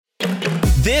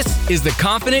This is the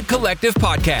Confident Collective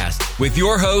Podcast with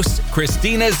your hosts,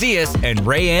 Christina Zias and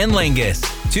Rayanne Langus.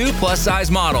 Two plus-size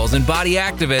models and body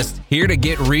activists here to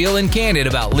get real and candid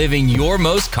about living your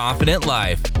most confident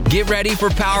life. Get ready for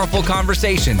powerful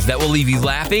conversations that will leave you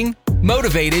laughing,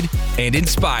 motivated, and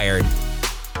inspired.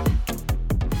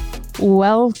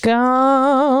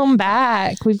 Welcome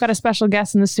back. We've got a special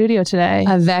guest in the studio today.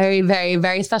 A very, very,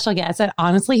 very special guest. And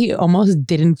honestly, he almost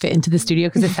didn't fit into the studio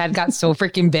because his head got so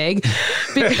freaking big.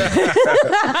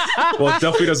 Well, it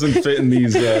definitely doesn't fit in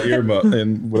these earmuffs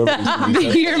and whatever.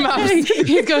 The earmuffs.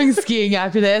 He's going skiing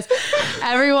after this.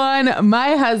 Everyone,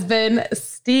 my husband,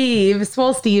 Steve,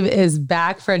 Swole Steve, is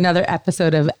back for another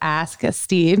episode of Ask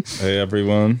Steve. Hey,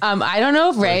 everyone. I don't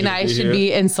know if Ray and I should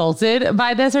be insulted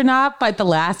by this or not, but the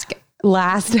last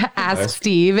Ask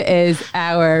Steve is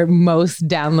our most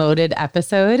downloaded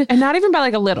episode. And not even by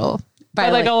like a little.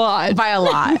 By like a lot. By a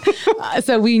lot.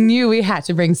 So we knew we had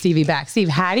to bring Stevie back. Steve,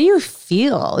 how do you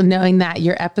feel knowing that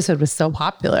your episode was so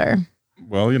popular?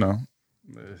 Well, you know,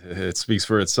 it speaks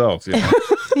for itself. You know?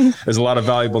 There's a lot of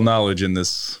valuable knowledge in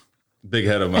this big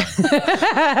head of mine.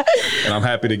 And I'm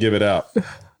happy to give it out.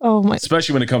 Oh my!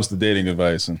 Especially when it comes to dating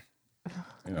advice and,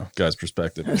 you know, guys'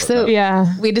 perspective. So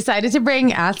we decided to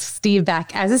bring Ask Steve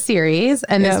back as a series,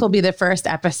 and this will be the first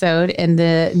episode in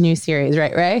the new series,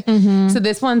 right, Ray? Mm-hmm. So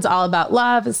this one's all about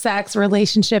love, sex,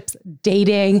 relationships,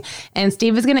 dating, and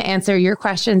Steve is going to answer your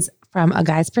questions from a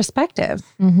guy's perspective.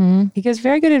 Mm-hmm. He gives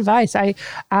very good advice. I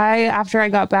after I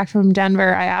got back from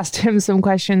Denver, I asked him some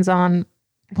questions on.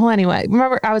 Well, anyway,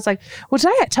 remember I was like, well, did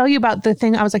I tell you about the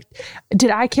thing? I was like,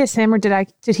 did I kiss him or did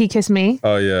he kiss me?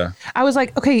 Oh yeah. I was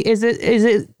like, okay, is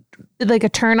it like a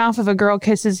turn off if a girl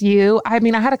kisses you? I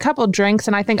mean, I had a couple drinks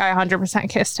and I think I 100%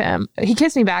 kissed him. He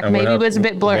kissed me back. And maybe it was a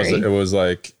bit blurry. It was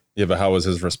like, yeah, but how was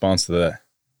his response to that?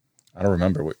 I don't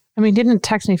remember. I mean, he didn't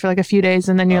text me for like a few days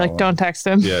and then you're like, don't text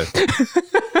him. Yeah.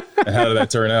 And how did that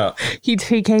turn out? He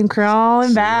came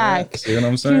crawling back. See what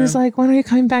I'm saying? He was like, when are you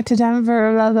coming back to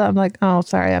Denver? Blah, blah. I'm like, oh,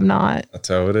 sorry, I'm not. That's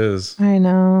how it is. I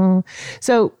know.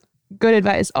 So good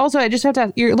advice. Also, I just have to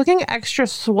ask, you're looking extra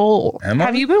swole.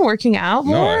 Have you been working out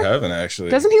more? No, I haven't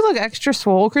actually. Doesn't he look extra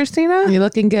swole, Christina? You're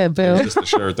looking good, boo. It's just the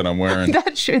shirt that I'm wearing.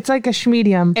 It's like a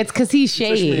schmedium. It's because he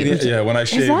shaved. Yeah, when I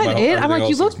shave. Is that it? I'm like,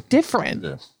 you look different.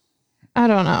 Yeah. I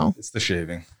don't know. It's the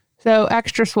shaving. So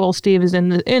extra swole Steve is in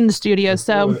the studio.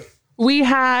 So we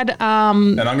had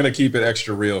and I'm gonna keep it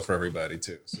extra real for everybody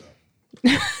too. So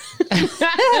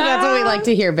that's what we like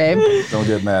to hear, babe. Don't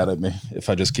get mad at me if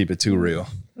I just keep it too real.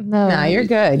 No, you're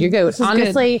good. You're good.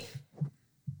 Honestly. Good.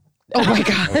 Oh my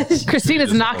gosh.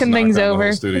 Christina's knocking things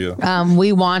over.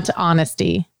 We want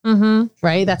honesty. Mm-hmm.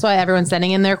 Right? That's why everyone's sending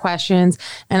in their questions.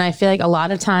 And I feel like a lot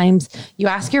of times you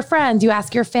ask your friends, you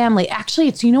ask your family. Actually,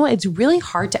 it's really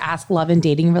hard to ask love and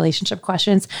dating relationship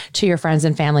questions to your friends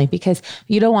and family because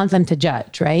you don't want them to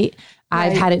judge, right?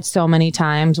 I've had it so many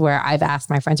times where I've asked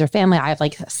my friends or family, I've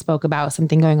like spoke about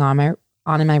something going on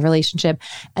in my relationship,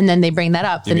 and then they bring that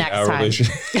up the next time.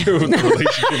 The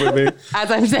relationship with me. As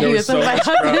I'm saying, this was my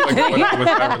husband. With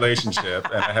my relationship,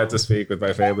 and I had to speak with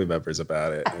my family members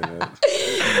about it.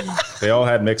 They all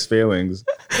had mixed feelings.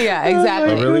 Yeah,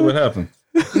 exactly. But really, what happened?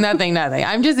 Nothing.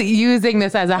 I'm just using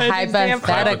this as a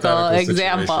hypothetical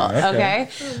example. Okay.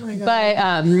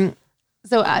 Oh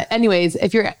so anyways,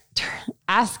 if you're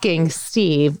asking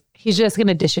Steve, he's just going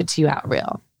to dish it to you out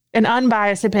real. An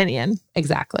unbiased opinion.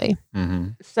 Exactly.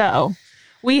 Mm-hmm. So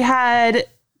we had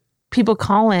people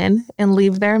call in and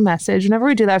leave their message. Whenever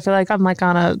we do that, I feel like I'm like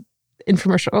on a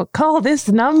infomercial. Call this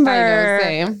number.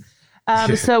 I know,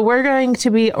 same. So we're going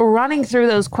to be running through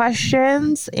those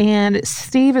questions, and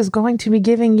Steve is going to be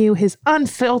giving you his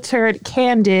unfiltered,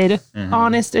 candid,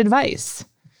 honest advice.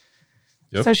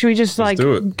 Yep. So should we just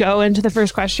go into the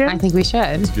first question? I think we should.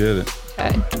 Let's get it.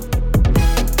 Okay.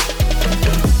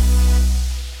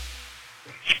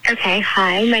 Okay,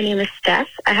 hi, my name is Steph.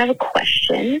 I have a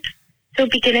question. So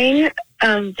beginning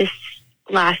of this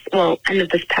end of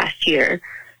this past year,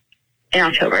 in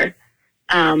October,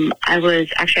 I was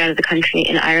actually out of the country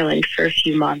in Ireland for a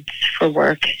few months for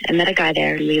work. I met a guy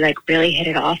there and we really hit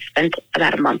it off, spent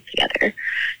about a month together.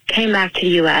 Came back to the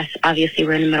U.S. Obviously,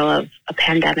 we're in the middle of a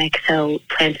pandemic, so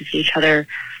plans to see each other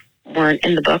weren't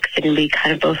in the books, and we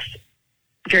kind of both,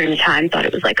 during the time, thought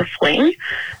it was like a fling.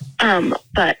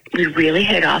 But we really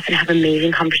hit it off and have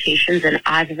amazing conversations, and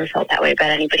I've never felt that way about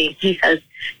anybody. He says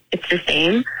it's the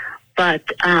same, but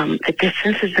the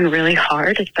distance has been really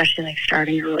hard, especially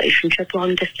starting a relationship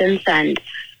long distance and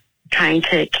trying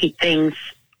to keep things,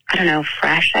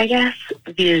 fresh, I guess,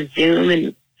 via Zoom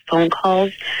and phone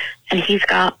calls. And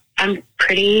I'm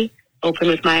pretty open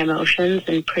with my emotions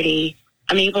and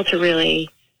I'm able to really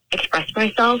express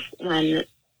myself when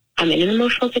I'm in an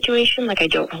emotional situation. Like, I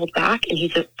don't hold back. And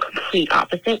he's a complete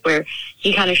opposite, where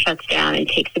he kind of shuts down and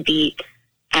takes a beat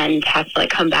and has to, like,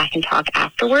 come back and talk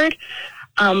afterward.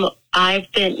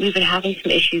 We've been having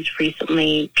some issues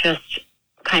recently, just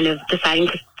kind of deciding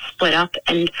to split up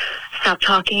and stop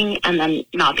talking, and then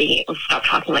not being able to stop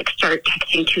talking, like start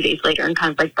texting 2 days later and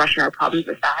kind of like brushing our problems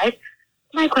aside.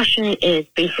 My question is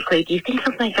basically, do you think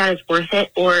something like that is worth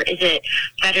it, or is it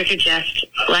better to just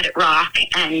let it rock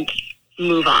and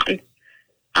move on?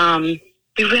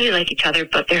 We really like each other,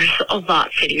 but there's a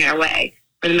lot sitting in our way.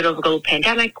 We're in the middle of a global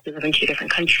pandemic. We live in 2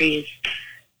 different countries,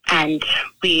 and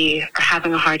we are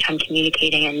having a hard time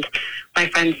communicating. And my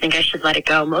friends think I should let it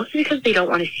go, mostly because they don't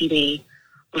want to see me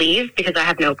leave, because I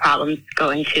have no problems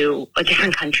going to a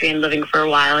different country and living for a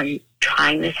while and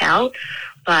trying this out.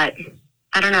 But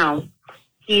I don't know.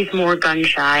 He's more gun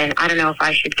shy, and I don't know if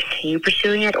I should continue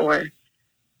pursuing it or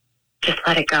just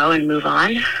let it go and move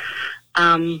on.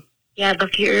 Yeah, I'd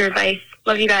love to hear your advice.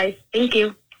 Love you guys. Thank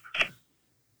you.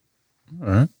 All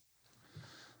right.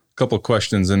 A couple of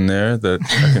questions in there that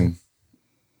I can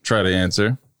try to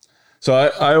answer. So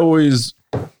I always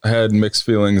had mixed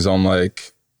feelings on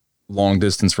like long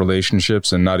distance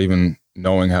relationships and not even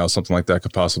knowing how something like that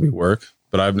could possibly work.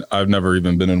 But I've never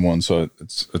even been in one, so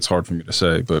it's hard for me to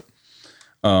say. But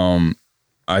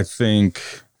I think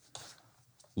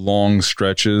long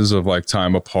stretches of like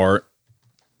time apart,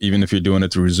 even if you're doing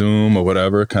it through Zoom or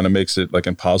whatever, kind of makes it like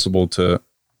impossible to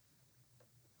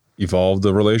evolve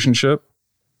the relationship.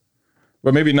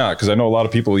 But maybe not, because I know a lot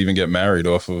of people even get married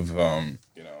off of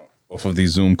off of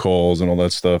these Zoom calls and all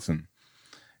that stuff, and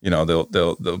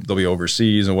they'll be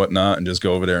overseas and whatnot and just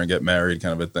go over there and get married,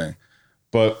 kind of a thing.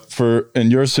 But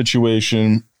in your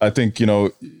situation, I think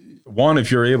one,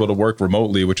 if you're able to work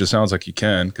remotely, which it sounds like you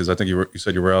can, because I think you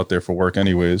said you were out there for work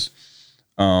anyways.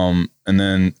 And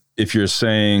then if you're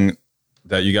saying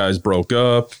that you guys broke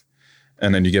up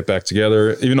and then you get back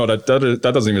together, even though that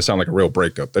doesn't even sound like a real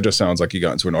breakup. That just sounds like you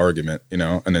got into an argument,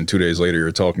 and then 2 days later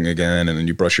you're talking again and then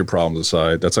you brush your problems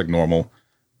aside. That's like normal,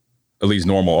 at least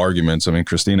normal arguments. I mean,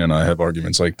 Christina and I have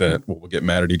arguments like that. We'll get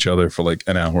mad at each other for like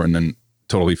an hour and then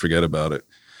totally forget about it.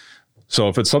 So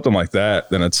if it's something like that,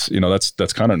 then it's,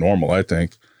 that's kind of normal, I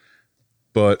think.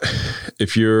 But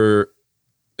it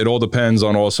all depends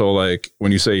on also like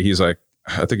when you say he's like,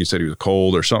 I think you said he was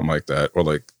cold or something like that, or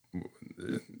like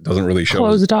doesn't really show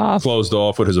closed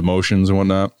off with his emotions and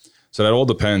whatnot. So that all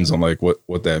depends on like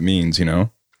what that means,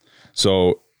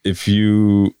 So if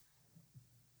you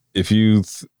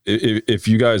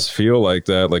guys feel like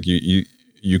that, like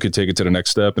you could take it to the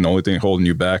next step and the only thing holding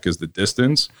you back is the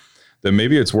distance, then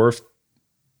maybe it's worth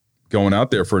going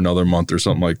out there for another month or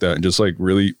something like that and just like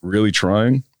really, really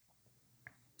trying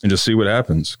and just see what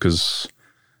happens. Because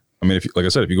I mean, like I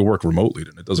said, if you go work remotely,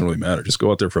 then it doesn't really matter. Just go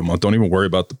out there for a month. Don't even worry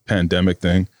about the pandemic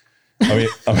thing. I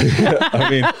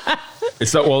mean,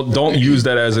 it's not, well, don't use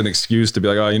that as an excuse to be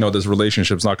like, this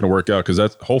relationship's not going to work out,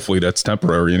 because hopefully that's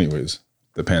temporary anyways,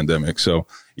 the pandemic. So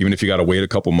even if you got to wait a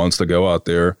couple months to go out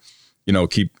there,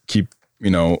 keep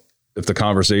if the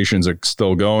conversations are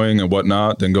still going and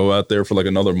whatnot, then go out there for like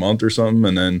another month or something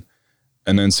and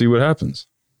then see what happens.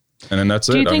 And then that's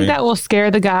it. Do you think that will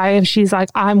scare the guy if she's like,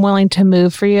 I'm willing to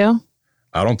move for you?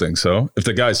 I don't think so. If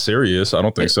the guy's serious, I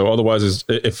don't think so. Otherwise,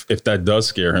 if that does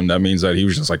scare him, that means that he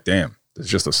was just like, damn, it's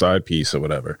just a side piece or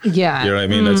whatever. Yeah. You know what I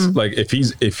mean? That's like, if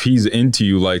he's into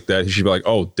you like that, he should be like,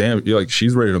 oh, damn, you're like,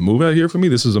 she's ready to move out here for me.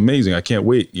 This is amazing. I can't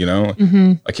wait.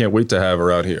 I can't wait to have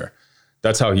her out here.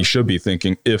 That's how he should be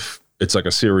thinking if it's like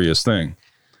a serious thing.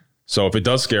 So if it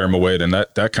does scare him away, then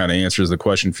that kind of answers the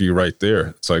question for you right there.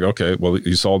 It's like, okay, well,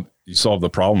 you solved the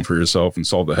problem for yourself and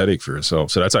solved the headache for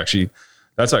yourself. So that's actually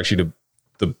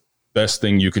the best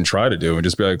thing you can try to do, and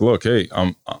just be like, look, hey,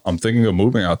 I'm thinking of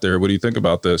moving out there. What do you think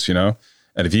about this? And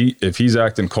if he's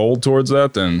acting cold towards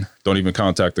that, then don't even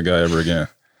contact the guy ever again.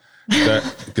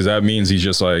 Because that means he's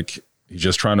just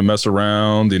trying to mess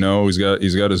around. He's got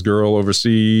his girl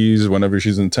overseas whenever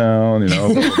she's in town.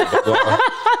 Blah, blah, blah, blah.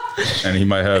 And he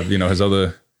might have his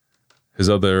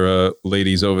other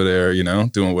ladies over there,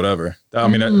 doing whatever. I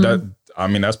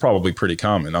mean that's probably pretty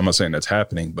common. I'm not saying that's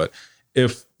happening, but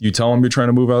if you tell him you're trying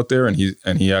to move out there and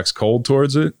he acts cold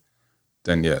towards it,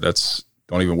 then yeah,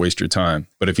 don't even waste your time.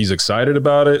 But if he's excited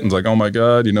about it and it's like, oh my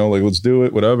God, like let's do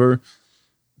it, whatever,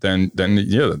 then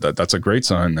yeah, that's a great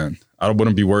sign. Then I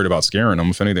wouldn't be worried about scaring him.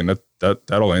 If anything,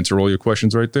 that'll answer all your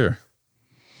questions right there.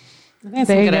 That's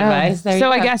There some you good go. advice. There So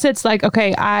you I go. guess it's like,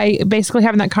 okay, I basically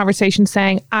having that conversation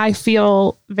saying, I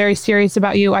feel very serious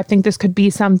about you. I think this could be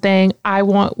something.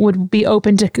 Would be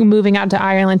open to moving out to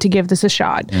Ireland to give this a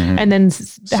shot. And then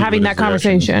having what that his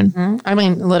reaction is. conversation. I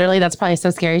mean, literally, that's probably so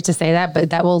scary to say that,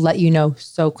 but that will let you know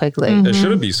so quickly. It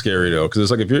shouldn't be scary though, because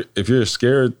it's like if you're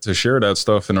scared to share that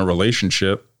stuff in a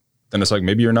relationship, then it's like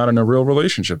maybe you're not in a real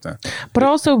relationship then. But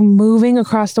also moving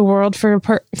across the world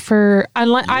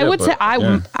unless I would say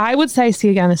I would say, see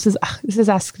again, this is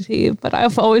Ask Steve, but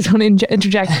I've always want to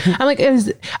interject. I'm like,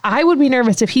 I would be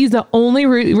nervous if he's the only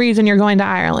reason you're going to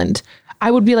Ireland. I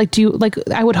would be like,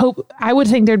 I would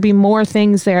think there'd be more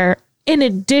things there in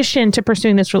addition to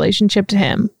pursuing this relationship to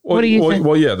him. What do you think?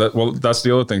 Well, yeah, that's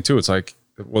the other thing too. It's like,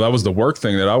 well, that was the work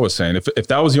thing that I was saying. If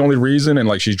that was the only reason, and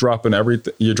like she's dropping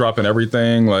everything, you're dropping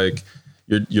everything, like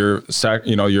you're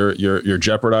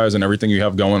jeopardizing everything you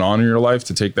have going on in your life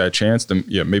to take that chance, then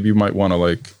yeah, maybe you might want to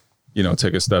like,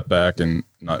 take a step back and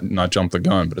not jump the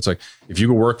gun. But it's like, if you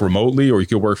could work remotely or you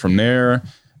could work from there,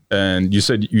 and you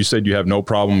said you have no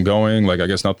problem going, like I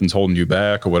guess nothing's holding you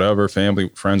back or whatever, family,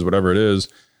 friends, whatever it is,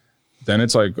 then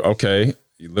it's like, okay.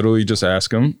 You literally just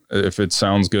ask him if it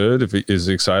sounds good, if he is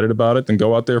excited about it, then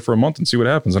go out there for a month and see what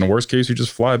happens. In the worst case, you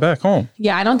just fly back home.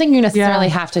 Yeah, I don't think you necessarily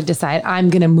have to decide I'm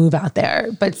going to move out there,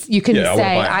 but you can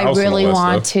say I really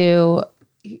want to.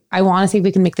 I want to see if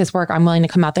we can make this work. I'm willing to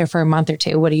come out there for a month or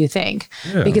two. What do you think?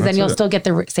 Yeah, because then you'll still get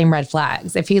the same red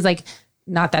flags. If he's like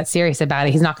not that serious about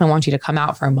it, he's not going to want you to come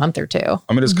out for a month or two.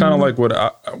 I mean, it's kind of like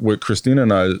with Christina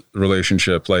and I's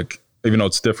relationship, like. Even though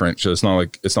it's different, so it's not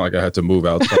like I had to move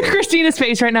out. Christina's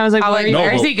face right now is like,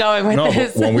 where is he going with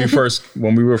this?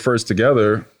 When we were first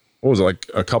together, what was it, like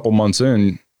a couple months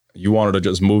in, you wanted to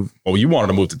just move. Well, you wanted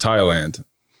to move to Thailand,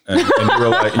 and you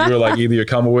were like, either you're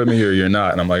coming with me or you're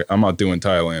not. And I'm like, I'm not doing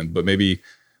Thailand, but maybe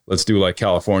let's do like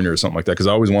California or something like that, because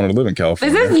I always wanted to live in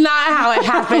California. This is not how it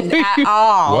happened at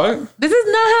all. What? This is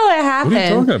not how it happened. What are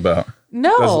you talking about?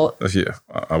 No. Yeah.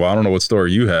 Well, I don't know what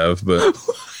story you have, but.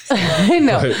 I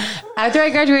know. After I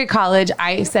graduated college,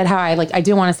 I said how I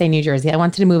didn't want to stay in New Jersey. I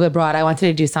wanted to move abroad. I wanted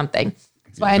to do something.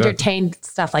 So I entertained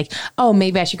stuff like, oh,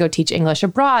 maybe I should go teach English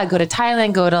abroad, go to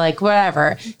Thailand, go to like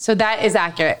whatever. So that is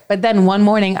accurate. But then one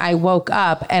morning I woke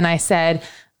up and I said,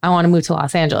 I want to move to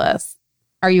Los Angeles.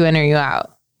 Are you in or are you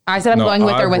out? I said, I'm going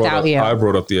with or without you. I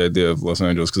brought up the idea of Los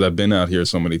Angeles because I've been out here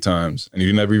so many times and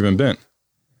you've never even been.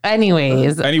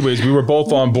 Anyways, we were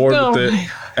both on board with it.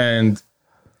 And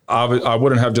I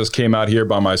wouldn't have just came out here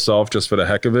by myself just for the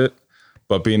heck of it.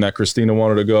 But being that Christina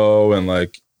wanted to go and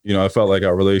like, I felt like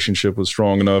our relationship was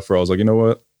strong enough where I was like, you know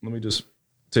what, let me just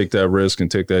take that risk and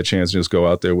take that chance and just go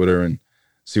out there with her and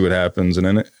see what happens.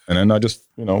 And then I just,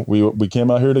 we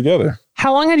came out here together.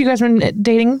 How long had you guys been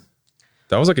dating?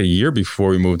 That was like a year before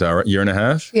we moved out, right? Year and a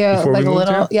half? Yeah, like a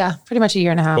little, pretty much a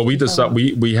year and a half. But we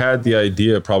decided, we had the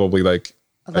idea probably like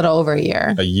a little over a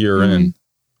year. A year in.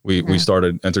 We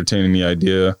started entertaining the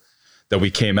idea that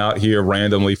we came out here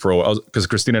randomly for a while because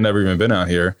Christina never even been out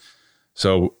here.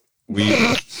 So you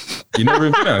never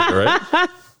even been out here, right?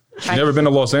 She's never been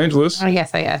to Los Angeles. I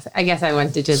guess I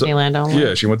went to Disneyland only.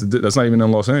 Yeah, she went to, that's not even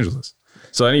in Los Angeles.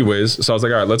 So anyways, so I was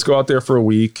like, all right, let's go out there for a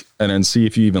week and then see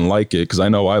if you even like it. Cause I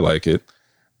know I like it.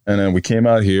 And then we came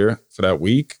out here for that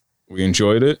week. We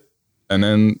enjoyed it. And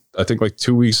then I think like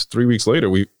 3 weeks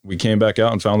later, we came back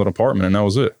out and found an apartment and that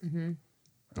was it. Mm-hmm.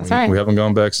 We haven't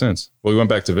gone back since. Well, we went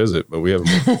back to visit, but we haven't.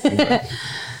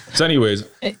 So anyways,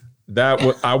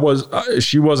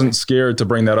 she wasn't scared to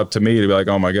bring that up to me to be like,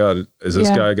 oh my God, is this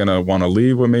guy going to want to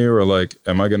leave with me? Or like,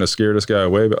 am I going to scare this guy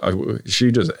away? But she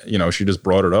just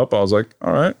brought it up. I was like,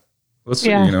 all right, let's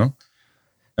see, And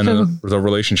then the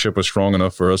relationship was strong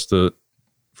enough for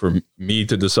me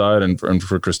to decide and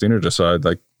for Christina to decide,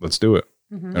 like, let's do it.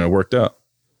 And it worked out.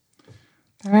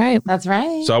 All right. That's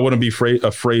right. So I wouldn't be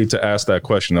afraid to ask that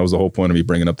question. That was the whole point of me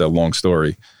bringing up that long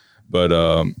story. But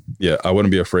I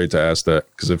wouldn't be afraid to ask that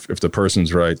because if the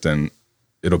person's right, then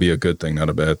it'll be a good thing, not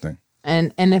a bad thing.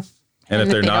 And if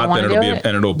they're not, then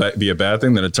it'll be a bad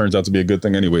thing. Then it turns out to be a good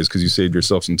thing anyways because you saved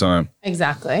yourself some time.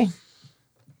 Exactly.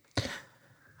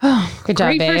 Oh, good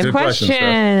job, babe. First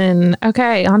question.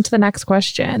 Okay, on to the next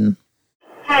question.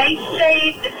 Hey,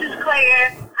 Steve. This is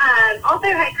Claire. Also,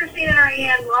 hey, Christina and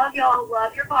Ryan. Love y'all.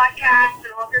 Love your podcast and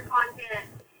all of your content.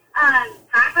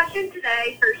 My question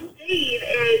today for Steve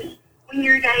is when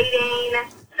you're dating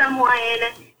someone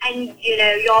and,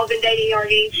 y'all have been dating, y'all are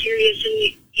getting serious,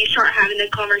 and you start having the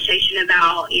conversation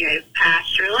about,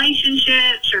 past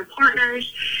relationships or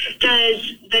partners,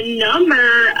 does the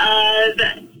number of,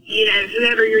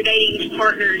 whoever you're dating's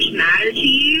partners matter to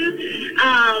you.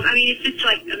 I mean, if it's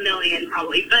like a million,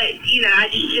 probably. But, I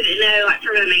just didn't know, like,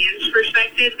 from a man's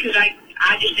perspective, because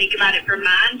I just think about it from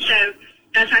mine. So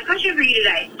that's my question for you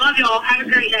today. Love y'all. Have a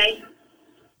great day.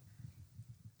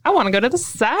 I want to go to the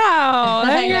South.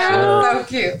 I know. So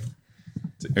cute.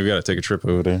 We got to take a trip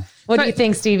over there. What do you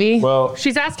think, Stevie? Well,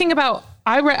 She's asking about,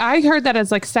 I heard that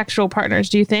as like sexual partners.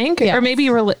 Do you think? Yes. Or maybe,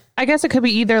 I guess it could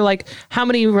be either like how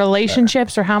many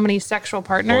relationships or how many sexual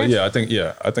partners. well, yeah,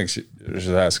 I think she's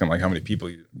asking like how many people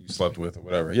you slept with or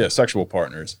whatever. Yeah, sexual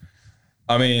partners.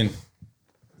 I mean,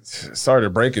 sorry to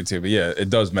break it to you, but yeah, it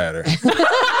does matter.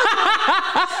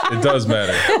 It does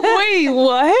matter. Wait,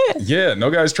 what? Yeah, no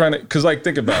guy's trying to, because like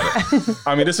think about it.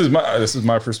 I mean, this is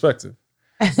my perspective,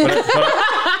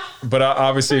 but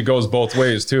obviously it goes both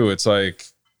ways too. It's like,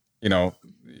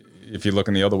 if you're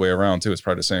looking the other way around too, it's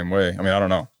probably the same way. I mean, I don't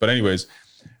know, but anyways,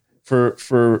 for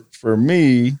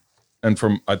me,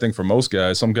 and I think for most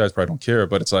guys, some guys probably don't care,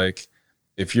 but it's like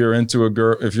if you're into a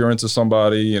girl, if you're into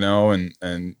somebody,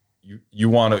 and you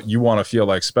want to feel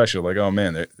like special, like, oh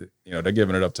man, they're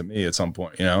giving it up to me at some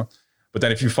point, but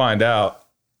then if you find out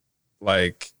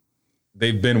like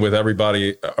they've been with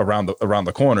everybody around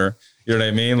the corner, you know what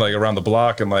I mean? Like around the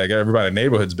block, and like everybody in the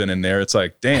neighborhood's been in there. It's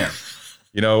like, damn,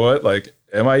 you know what? Like,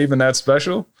 am I even that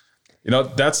special?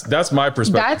 That's my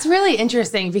perspective. That's really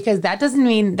interesting because that doesn't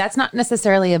mean that's not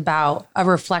necessarily about a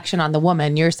reflection on the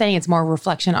woman. You're saying it's more a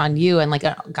reflection on you and like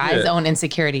a guy's own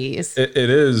insecurities. It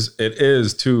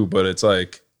is too, but it's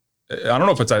like, I don't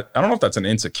know if that's an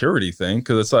insecurity thing.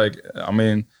 Cause it's like, I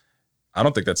mean, I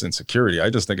don't think that's insecurity.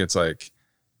 I just think it's like,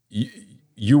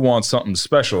 you want something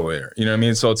special there. You know what I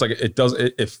mean? So it's like,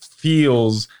 it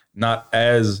feels not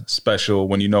as special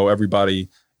when everybody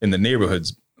in the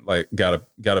neighborhood's like got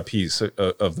a piece of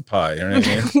the pie. You know what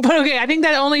I mean? But okay, I think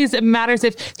that only matters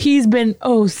if he's been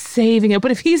saving it.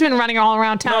 But if he's been running all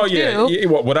around town too.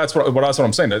 Well, that's what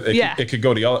I'm saying. It could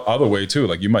go the other way too.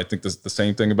 Like you might think the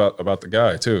same thing about the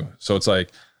guy too. So it's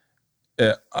like,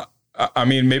 I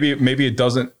mean, maybe it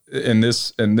doesn't in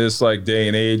this like day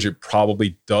and age. It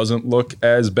probably doesn't look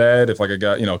as bad if like a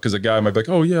guy, because a guy might be like,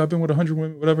 oh yeah, I've been with 100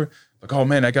 women, whatever. Like, oh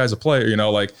man, that guy's a player.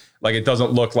 Like it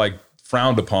doesn't look like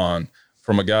frowned upon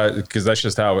from a guy, because that's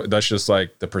just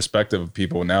like the perspective of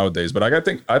people nowadays. But I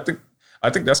think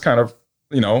that's kind of,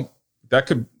 that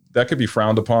could be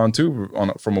frowned upon too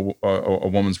from a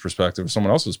woman's perspective or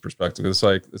someone else's perspective. It's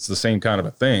like, it's the same kind of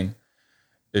a thing.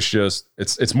 It's just,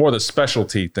 it's more the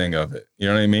specialty thing of it. You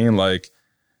know what I mean? Like,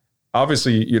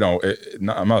 obviously,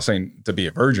 I'm not saying to be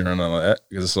a virgin or none of that,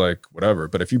 because it's like, whatever.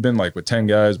 But if you've been like with 10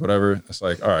 guys, whatever, it's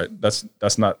like, all right,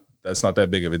 that's not that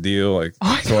big of a deal. Like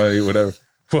 20, whatever.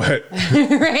 What?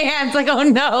 Rayann's like, oh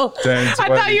no. 10,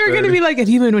 20, I thought you were going to be like, if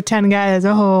you've been with 10 guys,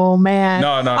 oh man. No.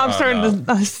 I'm starting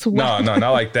to sweat. No,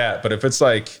 not like that. But if it's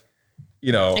like,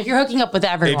 if you're hooking up with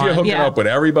everyone. If you're hooking up with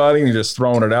everybody and you're just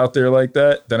throwing it out there like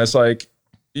that, then it's like,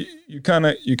 you kind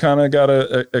of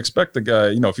gotta expect the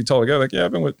guy. If you tell a guy like, yeah,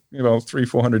 I've been with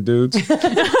 300-400 dudes.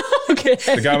 Okay.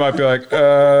 The guy might be like,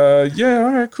 yeah,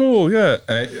 all right, cool, yeah.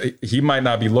 And he might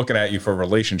not be looking at you for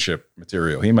relationship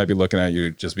material. He might be looking at you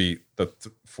to just be the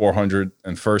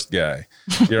 401st guy.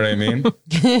 You know what I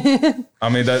mean? I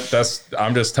mean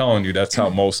I'm just telling you, that's how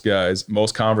most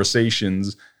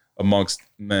conversations amongst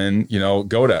men,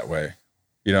 go that way.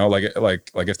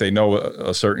 Like if they know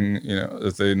a certain,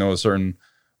 if they know a certain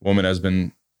woman has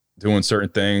been doing certain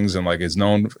things and like is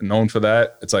known for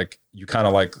that, it's like you kind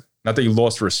of like, not that you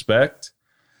lost respect,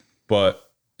 but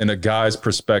in a guy's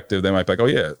perspective, they might be like, oh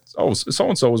yeah,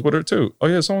 so-and-so was with her too. Oh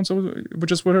yeah, so-and-so was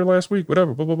just with her last week,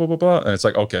 whatever, blah, blah, blah, blah, blah. And it's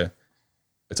like, okay.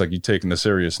 It's like you taking the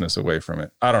seriousness away from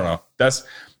it. I don't know. That's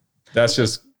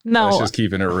just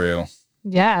keeping it real.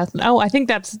 Yeah. No, I think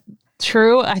that's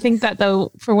true. I think that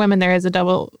though, for women, there is a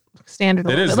double standard.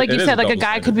 Like you said, like a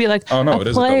guy could be like a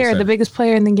player, the biggest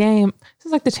player in the game. This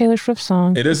is like the Taylor Swift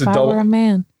song. It is if I were a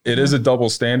man. It is a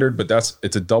double standard, but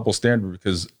it's a double standard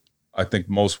because I think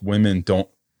most women don't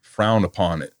frown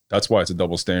upon it. That's why it's a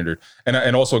double standard.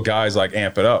 And also guys like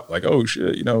amp it up. Like, oh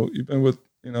shit, you've been with,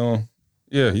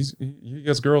 yeah, he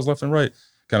gets girls left and right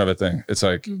kind of a thing. It's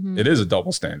like, It is a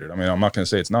double standard. I mean, I'm not going to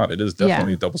say it's not. It is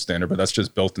definitely a double standard, but that's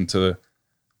just built into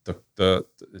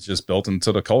it's just built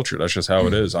into the culture. That's just how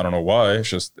it is. I don't know why. It's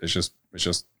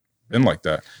just been like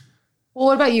that. Well,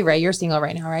 what about you, Ray? You're single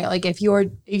right now, right? Like if you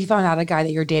found out a guy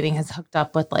that you're dating has hooked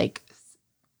up with like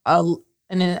a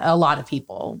lot of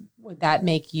people, would that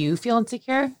make you feel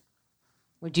insecure?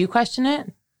 Would you question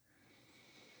it?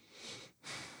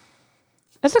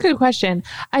 That's a good question.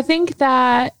 I think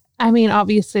that,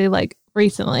 obviously like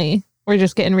recently we're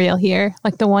just getting real here.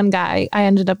 Like the one guy, I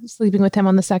ended up sleeping with him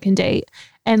on the second date.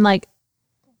 And like,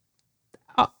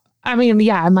 I mean,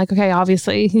 yeah, I'm like, okay,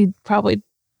 obviously he probably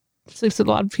sleeps with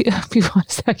a lot of people on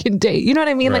a second date. You know what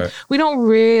I mean? Right. Like we don't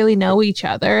really know each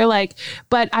other. Like,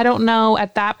 but I don't know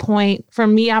at that point, for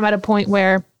me, I'm at a point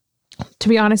where, to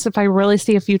be honest, if I really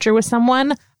see a future with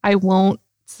someone, I won't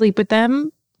sleep with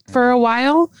them for a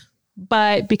while.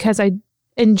 But because I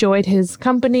enjoyed his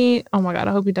company, oh my God,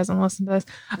 I hope he doesn't listen to this.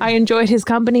 I enjoyed his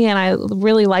company and I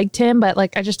really liked him, but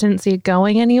like I just didn't see it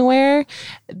going anywhere.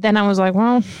 Then I was like,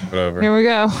 well, Whatever. here we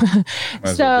go.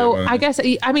 well So get one. I guess,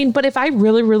 I mean, but if I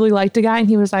really, really liked a guy and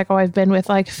he was like, oh, I've been with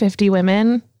like 50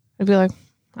 women, I'd be like,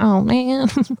 oh man.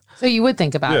 So you would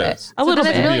think about Yeah. it. A little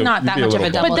then bit. It's really not You'd that be a much of a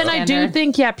little double But then I do standard.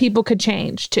 think, yeah, people could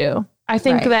change too. I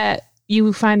think Right. that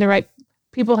you find the right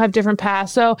people have different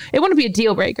paths. So it wouldn't be a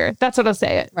deal breaker. That's what I'll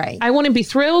say it. Right. I wouldn't be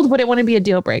thrilled, but it wouldn't be a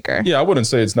deal breaker. Yeah, I wouldn't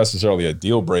say it's necessarily a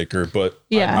deal breaker, but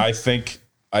Yeah. I think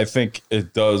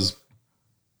it does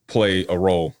play a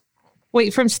role.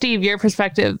 Wait, from Steve, your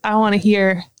perspective, I want to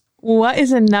hear, what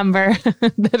is a number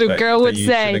that a That- girl that would you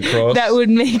say shouldn't cross? that would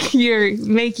make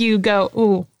you go,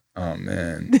 ooh. Oh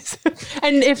man.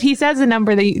 And if he says a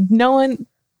number that no one,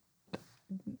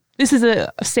 this is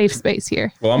a safe space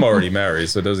here. Well, I'm already married,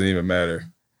 so it doesn't even matter.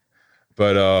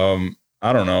 But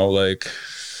I don't know, like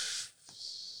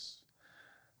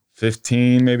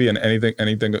 15 maybe, and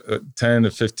anything 10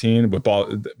 to 15. But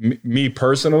me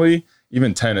personally,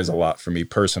 even 10 is a lot for me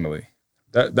personally.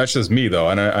 That's just me though,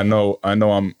 and I know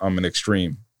I'm an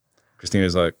extreme.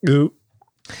 Christina's like, ooh.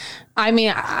 I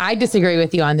mean, I disagree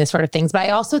with you on this sort of things, but I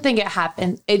also think it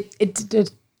happens.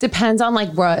 It depends on like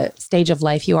what stage of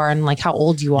life you are and like how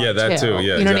old you are. Yeah, that too.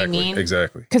 Yeah, you know exactly. what I mean?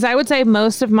 Exactly. Because I would say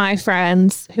most of my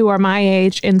friends who are my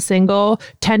age and single,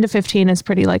 10 to 15 is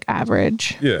pretty like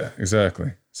average. Yeah,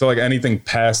 exactly. So like anything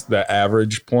past the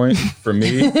average point for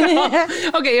me,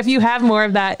 Okay, if you have more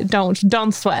of that, don't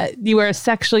sweat. You are a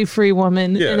sexually free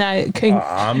woman. Yeah. And I can,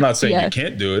 I'm not saying Yeah. you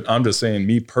can't do it. I'm just saying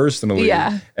me personally.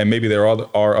 Yeah. And maybe there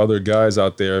are other guys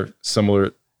out there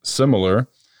similar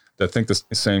that think the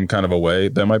same kind of a way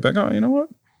that might be like, oh, you know what?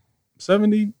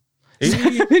 70, 80,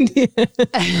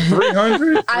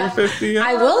 300, 350.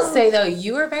 I will say though,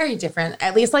 you were very different,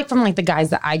 at least like from like the guys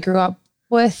that I grew up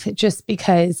with, just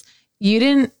because you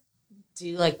didn't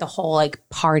do like the whole like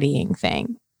partying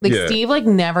thing. Like Yeah. Steve like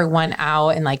never went out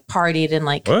and like partied and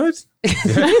like, What? What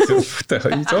the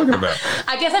hell are you talking about?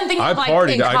 I guess I'm thinking I of like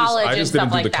partied. in college I and just stuff didn't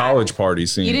do like the that. college party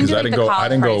scene You didn't because do, I like, didn't the go. I college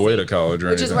didn't go party away scene, to college or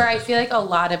Which anything. is where I feel like a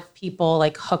lot of people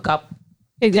like hook up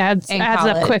it adds in up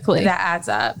college. quickly. That adds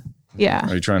up. Yeah.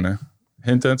 Are you trying to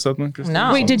hint at something, Christine?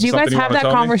 No. Wait, did you Something guys have wanna that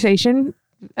tell me? conversation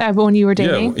when you were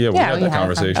dating? Yeah, we Yeah, had we that had a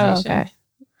conversation. Oh, conversation. okay.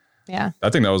 Yeah. I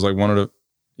think that was like one of the,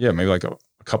 maybe like a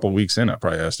couple weeks in. I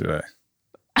probably asked you that.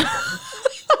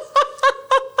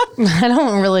 I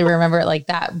don't really remember it like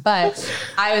that, but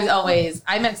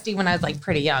I met Steve when I was like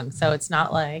pretty young. So it's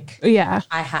not like Yeah.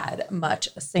 I had much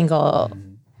single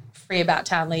free about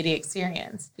town lady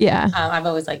experience. Yeah. I've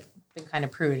always like been kind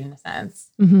of prude in a sense.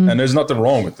 And there's nothing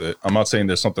wrong with it. I'm not saying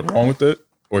there's something wrong with it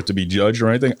or to be judged or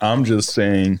anything. I'm just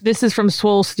saying This is from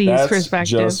Swole Steve's that's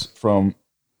perspective. just from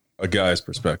a guy's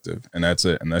perspective, and that's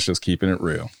it. And that's just keeping it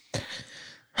real.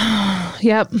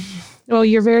 Yep. Well,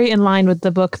 you're very in line with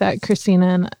the book that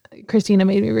Christina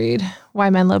made me read, Why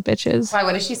Men Love Bitches. Why?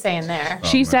 What is she saying there?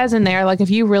 She says in there, like, if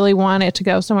you really want it to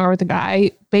go somewhere with a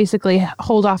guy, basically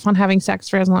hold off on having sex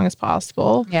for as long as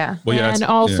possible. Yeah. Well, yeah, And it's-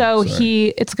 also yeah, sorry.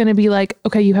 it's going to be like,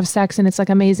 okay, you have sex and it's like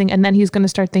amazing. And then he's going to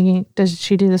start thinking, does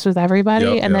she do this with everybody?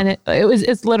 Yep, and yep. then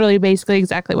it's literally basically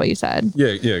exactly what you said.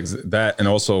 Yeah, that, and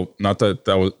also not that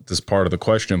was this part of the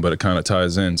question, but it kind of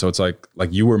ties in. So it's like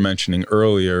you were mentioning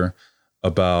earlier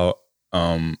about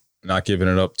not giving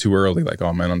it up too early. Like,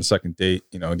 oh man, on the second date,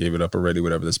 gave it up already.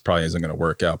 Whatever, this probably isn't going to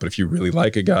work out. But if you really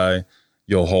like a guy,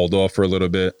 you'll hold off for a little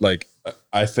bit. Like,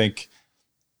 I think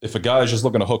if a guy is just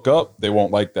looking to hook up, they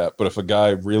won't like that. But if a guy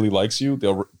really likes you,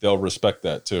 they'll respect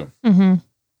that too. Mm-hmm.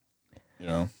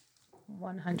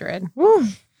 100.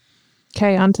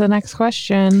 Okay, on to the next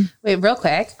question. Wait, real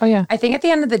quick. Oh, yeah. I think at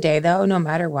the end of the day, though, no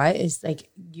matter what, is like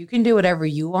you can do whatever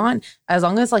you want as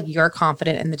long as like you're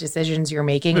confident in the decisions you're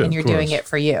making Yeah, and you're of doing course. it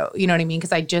for you. You know what I mean?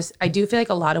 Because I do feel like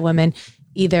a lot of women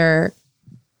either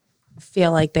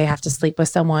feel like they have to sleep with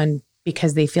someone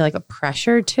because they feel like a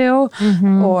pressure to,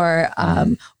 or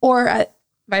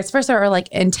vice versa, or like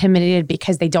intimidated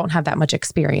because they don't have that much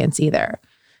experience either.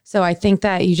 So I think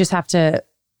that you just have to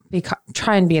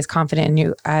try and be as confident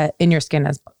in your skin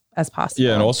as possible.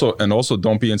 Yeah, and also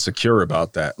don't be insecure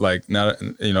about that. Like, now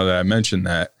that I mentioned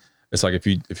that, it's like if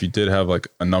you did have like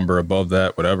a number above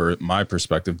that, whatever, my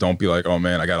perspective, don't be like, oh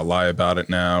man, I got to lie about it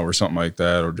now or something like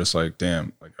that. Or just like,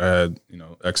 damn, like I had,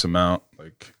 X amount,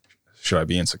 like, should I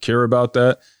be insecure about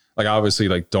that? Like, obviously,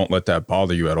 like, don't let that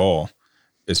bother you at all.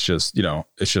 It's just,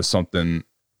 it's just something,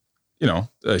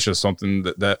 it's just something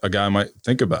that a guy might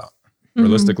think about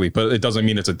realistically, but it doesn't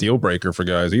mean it's a deal breaker for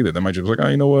guys either. They might just be like, oh,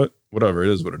 you know what, whatever, it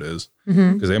is what it is.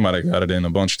 Because they might have got it in a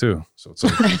bunch too. So it's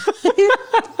like,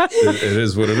 it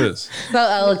is what it is. So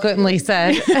eloquently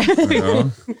said.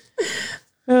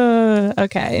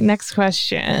 Okay, next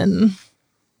question.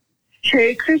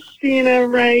 Hey, Christina,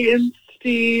 Ray, and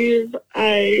Steve.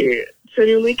 I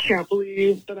genuinely can't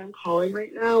believe that I'm calling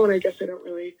right now, and I guess I don't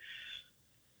really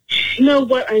know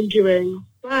what I'm doing,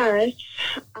 but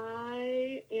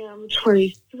I am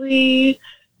 23,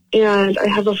 and I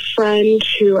have a friend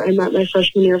who I met my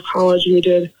freshman year of college, and we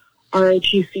did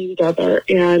ROTC together,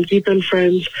 and we've been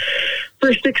friends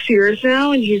for 6 years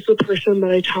now, and he's the person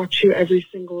that I talk to every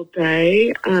single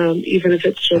day, even if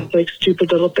it's just like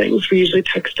stupid little things. We usually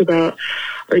text about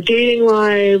our dating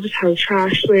lives, how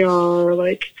trash they are,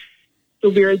 like the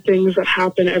weird things that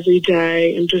happen every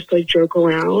day, and just like joke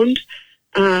around.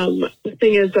 The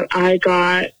thing is that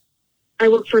I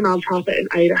work for a nonprofit in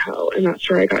Idaho, and that's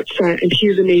where I got sent. And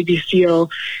he's a Navy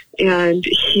SEAL, and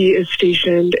he is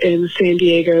stationed in San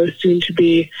Diego, soon to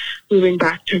be moving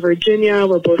back to Virginia.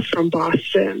 We're both from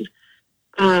Boston.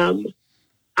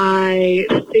 I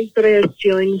think that I have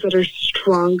feelings that are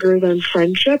stronger than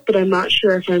friendship, but I'm not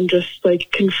sure if I'm just like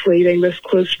conflating this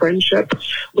close friendship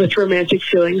with romantic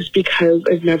feelings because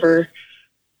I've never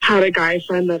had a guy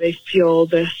friend that I feel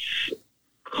this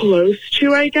close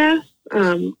to, I guess.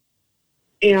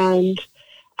 And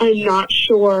I'm not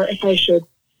sure if I should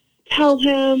tell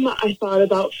him. I thought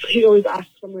about, he always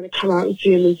asks if I'm going to come out and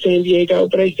see him in San Diego,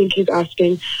 but I think he's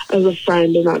asking as a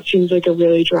friend, and that seems like a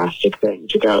really drastic thing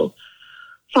to go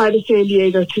fly to San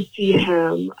Diego to see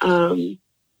him. And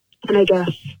I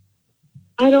guess,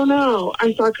 I don't know.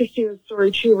 I saw Christina's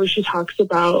story too, where she talks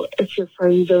about if you're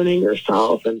friend zoning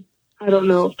yourself, and I don't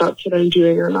know if that's what I'm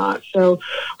doing or not. So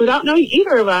without knowing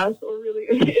either of us or really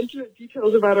intimate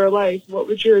details about our life, what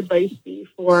would your advice be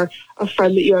for a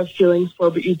friend that you have feelings for,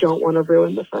 but you don't want to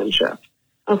ruin the friendship?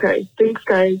 Okay. Thanks,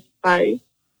 guys. Bye.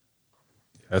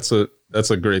 That's a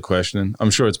great question.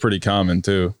 I'm sure it's pretty common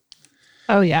too.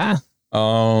 Oh yeah.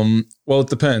 Well, it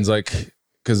depends. Like,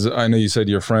 cause I know you said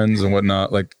you're friends and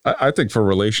whatnot. Like, I think for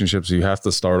relationships, you have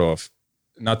to start off,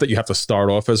 not that you have to start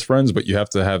off as friends, but you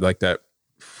have to have like that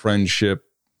friendship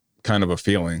kind of a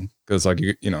feeling, because like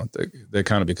they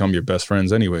kind of become your best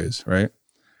friends anyways, right?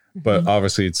 But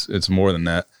obviously it's more than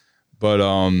that. But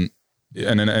and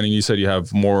you said you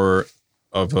have more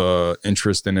of a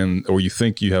interest in him, or you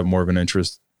think you have more of an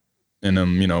interest in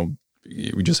him,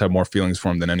 we just have more feelings for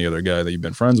him than any other guy that you've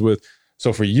been friends with.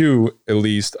 So for you, at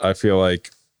least, I feel like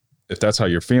if that's how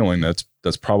you're feeling, that's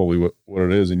probably what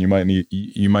it is. And you might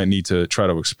need to try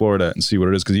to explore that and see what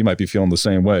it is, because you might be feeling the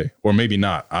same way, or maybe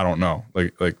not. I don't know.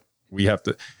 Like we have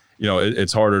to,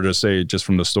 it's harder to say just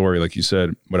from the story, like you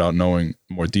said, without knowing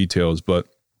more details. But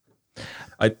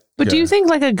do you think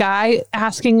like a guy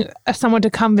asking someone to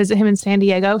come visit him in San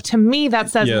Diego, to me, that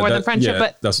says more than friendship,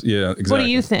 but exactly. What do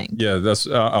you think? Yeah, that's,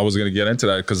 I was going to get into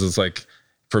that, because it's like,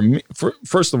 for me,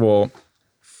 first of all,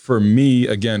 for me,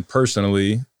 again,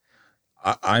 personally,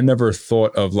 I never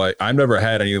thought of like, I never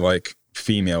had any like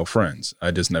female friends. I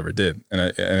just never did.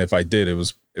 And if I did, it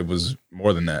was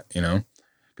more than that,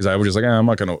 because I was just like, I'm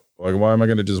not going to, like, why am I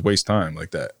going to just waste time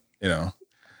like that? Yeah.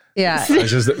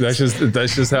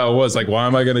 That's just how it was. Like, why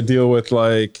am I going to deal with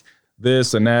like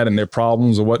this and that and their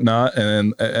problems or whatnot,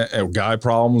 and guy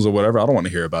problems or whatever? I don't want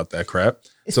to hear about that crap.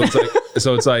 So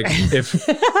it's like,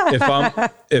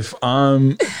 if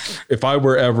I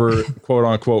were ever quote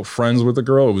unquote friends with a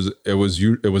girl, it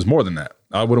was more than that.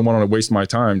 I wouldn't want to waste my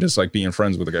time just like being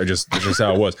friends with a guy. Just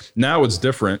how it was. Now it's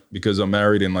different because I'm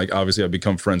married, and like obviously I've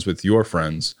become friends with your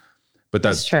friends. But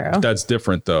that's true. That's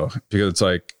different though, because it's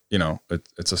like, now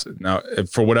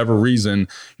for whatever reason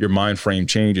your mind frame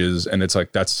changes, and it's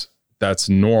like that's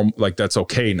normal, like that's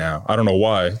okay now. I don't know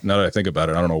why. Now that I think about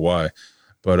it, I don't know why.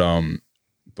 But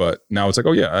now it's like,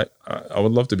 oh yeah, I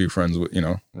would love to be friends with,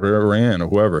 Rayanne or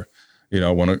whoever,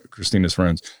 one of Christina's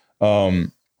friends. But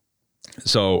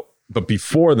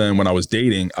before then, when I was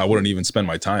dating, I wouldn't even spend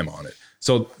my time on it.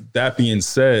 So that being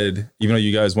said, even though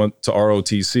you guys went to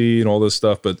ROTC and all this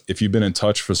stuff, but if you've been in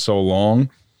touch for so long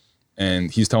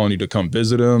and he's telling you to come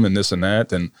visit him and this and that,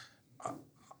 then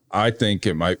I think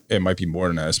it might be more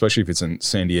than that, especially if it's in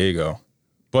San Diego.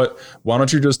 But why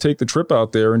don't you just take the trip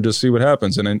out there and just see what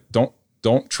happens? And then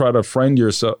don't try to friend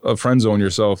zone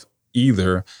yourself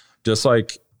either, just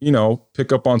like, you know,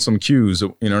 pick up on some cues.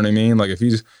 You know what I mean? Like if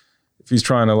he's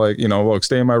trying to like, you know, look,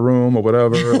 stay in my room or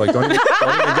whatever, like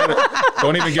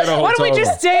don't even get a hotel. Why don't we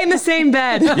just stay in the same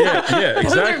bed? Yeah, exactly.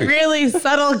 Those are really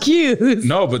subtle cues.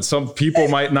 No, but some people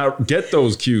might not get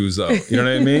those cues though. You know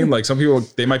what I mean? Like some people,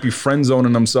 they might be friend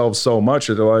zoning themselves so much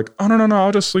that they're like, oh no,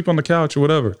 I'll just sleep on the couch or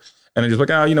whatever. And they're just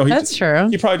like, you know, That's true.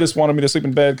 He probably just wanted me to sleep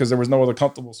in bed because there was no other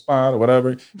comfortable spot or whatever.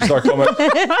 You start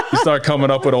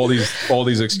coming up with all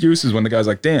these excuses when the guy's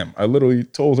like, damn, I literally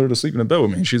told her to sleep in the bed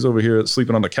with me. And she's over here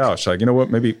sleeping on the couch. Like, you know what?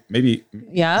 Maybe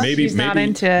she's not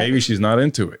into it. Maybe she's not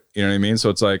into it. You know what I mean? So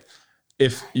it's like,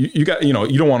 if you got, you know,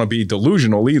 you don't want to be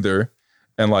delusional either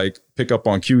and like pick up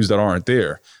on cues that aren't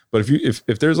there. But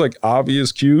if there's like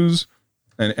obvious cues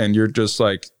and you're just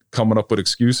like coming up with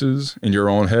excuses in your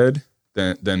own head,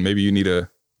 then maybe you need to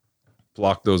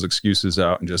block those excuses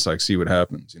out and just like see what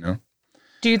happens, you know?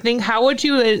 Do you think, how would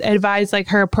you advise like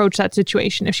her approach that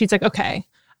situation? If she's like, okay,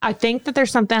 I think that there's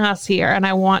something else here and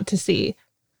I want to see,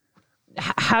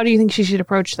 how do you think she should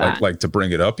approach that? Like to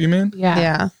bring it up, you mean?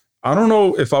 Yeah. I don't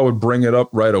know if I would bring it up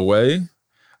right away,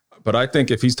 but I think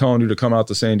if he's telling you to come out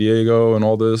to San Diego and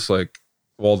all this, like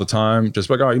all the time, just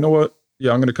like, oh, you know what?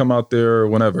 Yeah, I'm going to come out there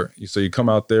whenever. So you come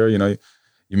out there, you know,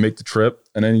 you make the trip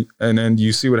and then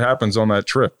you see what happens on that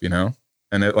trip, you know?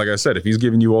 And like I said, if he's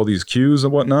giving you all these cues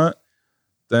and whatnot,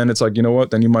 then it's like, you know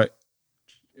what? Then you might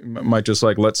just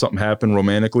like let something happen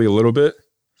romantically a little bit.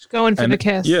 Just go in for the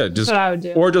kiss. Yeah, just that's what I would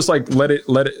do. Or just like let it.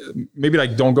 Maybe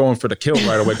like don't go in for the kill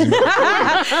right away.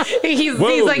 He's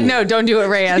like, no, don't do it,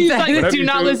 Rayanne. He's like, do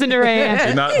not listen to Rayanne.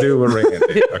 Do not do what Rayanne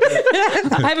did.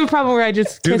 Okay? I have a problem where I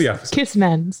just kiss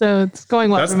men, so it's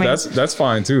going well for me. That's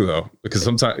fine too, though, because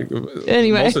sometimes,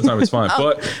 anyway, most of the time it's fine.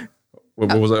 But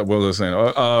what was I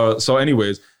saying? So,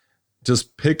 anyways.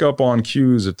 Just pick up on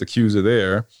cues if the cues are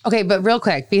there. Okay, but real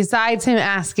quick, besides him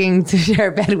asking to share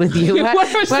a bed with you,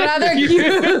 what other cues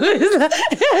maybe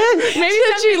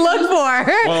that you look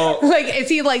for? Well, like, is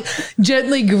he like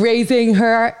gently grazing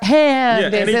her hand? Yeah,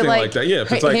 is anything it like that. Yeah,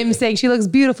 if it's like him saying she looks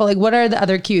beautiful? Like, what are the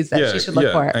other cues that she should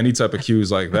look for? Any type of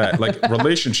cues like that, like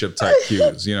relationship type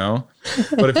cues, you know.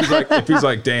 But if he's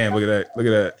like, damn, look at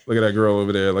that girl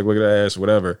over there, like look at that ass,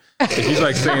 whatever. If he's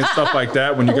like saying stuff like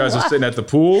that when you guys are sitting at the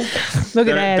pool. Look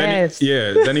at that ass.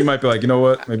 Then he might be like, you know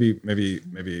what? Maybe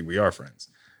we are friends.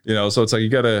 You know, so it's like you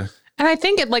gotta. And I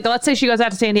think like, let's say she goes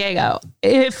out to San Diego.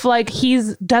 If like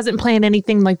doesn't plan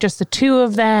anything, like just the two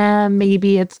of them,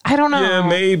 maybe it's, I don't know. Yeah,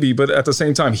 maybe. But at the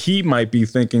same time, he might be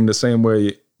thinking the same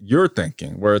way you're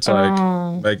thinking, where it's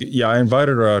like, yeah, I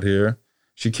invited her out here.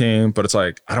 She came, but it's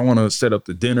like, I don't want to set up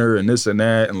the dinner and this and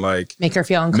that and like make her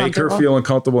feel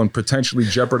uncomfortable and potentially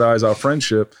jeopardize our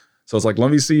friendship. So it's like,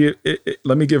 let me see it.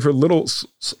 Let me give her little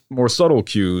more subtle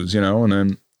cues, you know,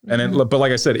 and then, but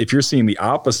like I said, if you're seeing the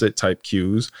opposite type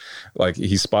cues, like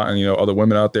he's spotting, you know, other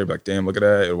women out there, like, damn, look at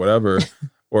that or whatever,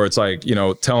 or it's like, you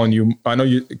know, telling you, I know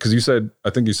you, because I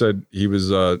think you said he was,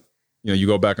 you know, you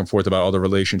go back and forth about other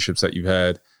relationships that you've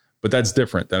had, but that's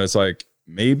different. Then it's like,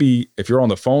 maybe if you're on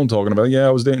the phone talking about, yeah,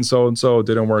 I was dating so-and-so,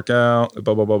 didn't work out,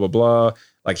 blah, blah, blah, blah, blah.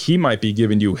 Like he might be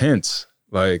giving you hints.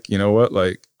 Like, you know what?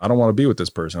 Like, I don't want to be with this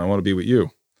person. I want to be with you.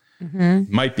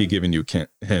 Mm-hmm. Might be giving you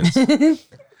hints.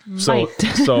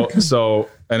 So,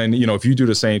 and then, you know, if you do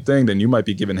the same thing, then you might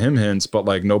be giving him hints, but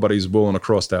like nobody's willing to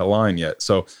cross that line yet.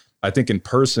 So I think in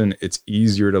person, it's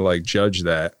easier to like judge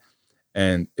that.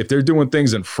 And if they're doing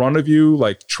things in front of you,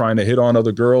 like trying to hit on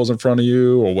other girls in front of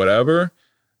you or whatever,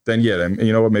 then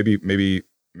you know what, maybe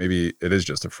it is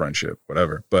just a friendship,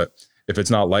 whatever. But if it's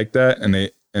not like that and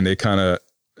they kind of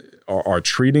are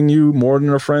treating you more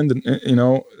than a friend, you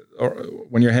know, or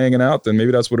when you're hanging out, then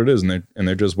maybe that's what it is. And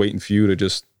they're just waiting for you to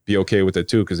just be okay with it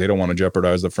too, because they don't want to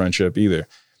jeopardize the friendship either.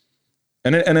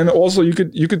 And then also you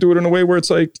could do it in a way where it's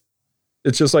like,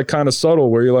 it's just like kind of subtle,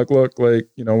 where you're like, look, like,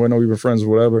 you know, we know we've been friends,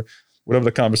 whatever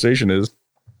the conversation is.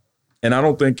 And I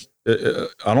don't think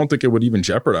it would even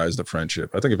jeopardize the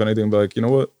friendship. I think if anything, like, you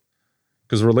know what?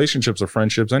 Because relationships are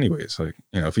friendships anyways. Like,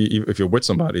 you know, if you're with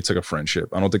somebody, it's like a friendship.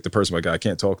 I don't think the person like, I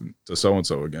can't talk to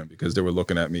so-and-so again because they were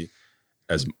looking at me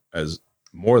as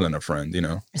more than a friend, you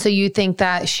know? So you think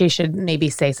that she should maybe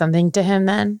say something to him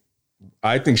then?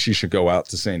 I think she should go out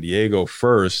to San Diego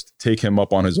first, take him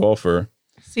up on his offer.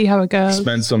 See how it goes.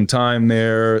 Spend some time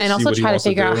there. And also try to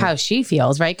figure out how she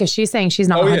feels, right? Because she's saying she's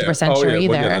not 100% sure either.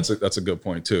 Well, yeah, that's a good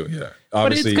point too. Yeah.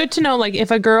 Obviously, but it's good to know, like,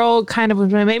 if a girl kind of,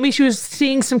 maybe she was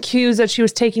seeing some cues that she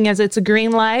was taking as it's a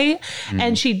green light,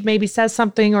 and she maybe says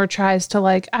something or tries to,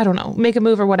 like, I don't know, make a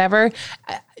move or whatever.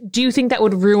 Do you think that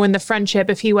would ruin the friendship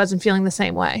if he wasn't feeling the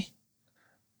same way?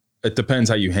 It depends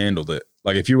how you handled it.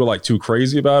 Like if you were like too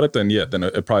crazy about it, then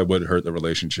it probably would hurt the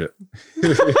relationship.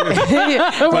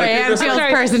 Ryan feels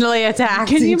personally attacked.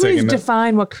 Can you please Taking that.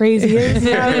 define what crazy is?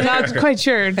 I'm not quite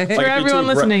sure. For Like, if you're everyone too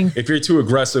listening. if you're too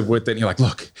aggressive with it, and you're like,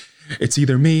 look, it's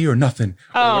either me or nothing.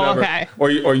 Or Oh, whatever. okay.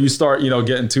 Or you start,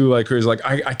 getting too like crazy. Like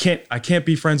I can't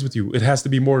be friends with you. It has to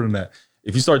be more than that.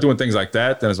 If you start doing things like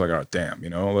that, then it's like, oh damn,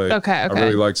 like Okay. I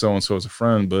really like so and so as a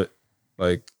friend, but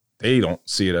like they don't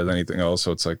see it as anything else.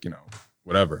 So it's like,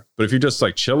 whatever. But if you just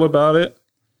like chill about it,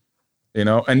 and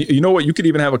you know what, you could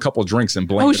even have a couple drinks and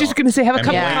blame. I was just going to say, have a and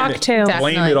couple blame it. cocktails.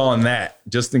 Definitely. Blame it on that,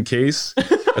 just in case,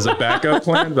 as a backup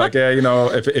plan. Like, yeah,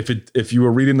 if you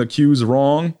were reading the cues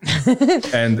wrong,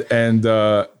 and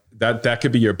that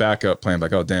could be your backup plan.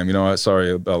 Like, oh damn,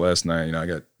 sorry about last night.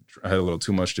 I had a little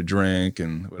too much to drink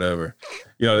and whatever.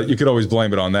 You could always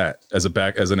blame it on that as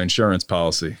an insurance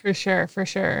policy. For sure.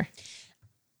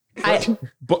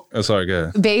 But sorry, go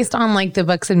ahead. Based on like the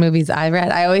books and movies I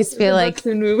read, I always feel like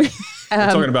We're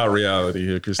talking about reality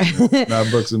here, Christina,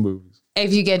 not books and movies.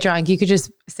 if you get drunk, you could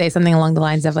just say something along the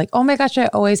lines of like, oh my gosh, I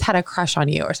always had a crush on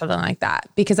you or something like that.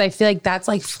 Because I feel like that's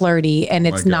like flirty and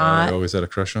it's I not. always had a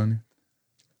crush on you.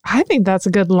 I think that's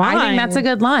a good line. I think that's a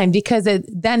good line because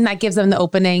then that gives them the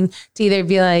opening to either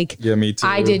be like, Yeah, me too.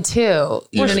 I did too.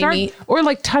 You know what I mean? Or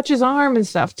like touch his arm and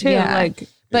stuff too. Yeah. Like,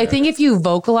 But I think if you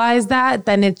vocalize that,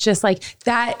 then it's just like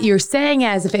that you're saying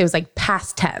as if it was like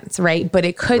past tense, right? But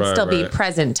it could still be right.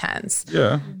 present tense.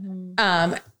 Yeah.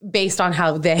 Based on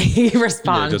how they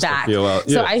respond just to back. feel out-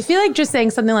 So yeah. I feel like just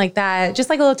saying something like that, just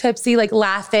like a little tipsy, like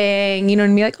laughing, you know what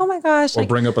I mean? Like, oh my gosh. Or Like,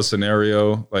 bring up a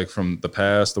scenario like from the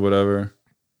past or whatever.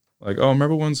 Like, oh,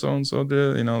 remember when so and so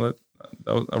did? That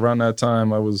was around that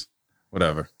time I was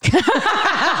whatever.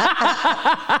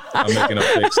 I'm making up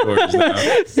fake stories now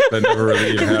that never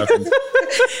really even happened.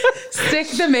 stick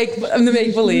the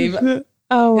make believe.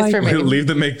 oh It's my for me. Leave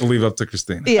the make believe up to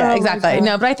Christina. Yeah, Oh my exactly. God.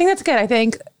 No, but I think that's good. I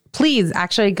think please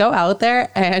actually go out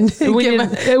there and We give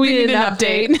need an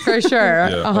update. for sure.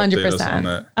 Yeah, update us on 100%.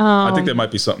 that. I think there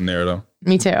might be something there though.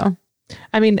 Me too.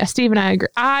 I mean, Steve and I agree.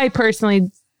 I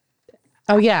personally,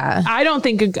 Oh yeah. I don't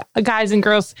think guys and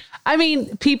girls, I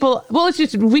mean, people, well, it's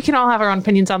just, we can all have our own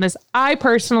opinions on this. I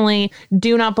personally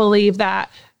do not believe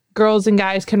that girls and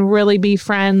guys can really be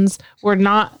friends. We're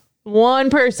not one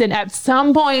person at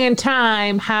some point in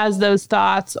time has those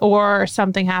thoughts or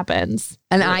something happens.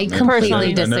 And I completely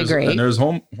And disagree. And there's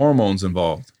hormones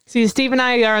involved. See, Steve and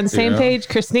I are on the same Yeah. page.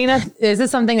 Christina, This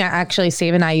is something that actually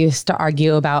Steve and I used to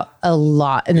argue about a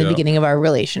lot in the Yeah. beginning of our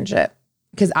relationship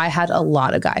because I had a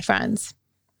lot of guy friends.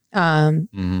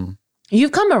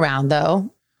 You've come around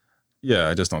though. Yeah,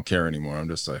 I just don't care anymore. I'm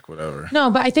just like, whatever.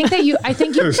 No, but I think you got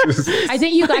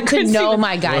to know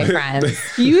my guy friends.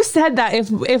 you said that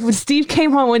if Steve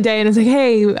came home one day and was like,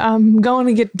 hey, I'm going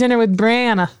to get dinner with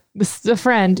Brianna, this is a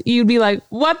friend, you'd be like,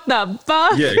 what the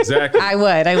fuck? Yeah, exactly. I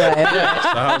would. So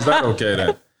how's that okay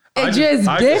then? It's just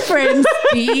different,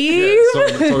 Steve. Yeah,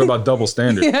 so talking about double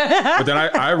standard. But then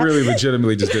I really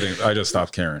legitimately I just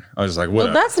stopped caring. I was just like, Well,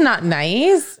 whatever. that's not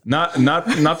nice. Not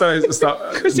that I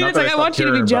stopped. Christina's like, I want you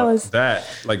to be jealous. That,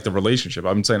 like the relationship.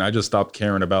 I'm saying I just stopped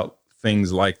caring about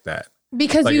things like that.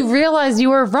 Because Like- you realized you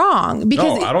were wrong.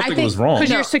 Because No, I don't think it was wrong.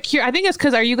 Because you're secure. I think it's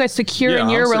because, are you guys secure in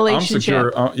your I'm relationship?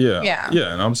 secure. Yeah.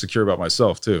 Yeah, and I'm secure about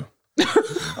myself too.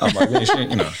 I'm like,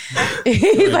 yeah,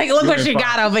 He's like, look you what ain't she fine.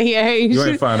 got over here. you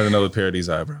ain't finding another pair of these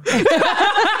eyebrows.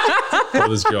 Pull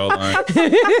this jawline.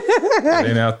 It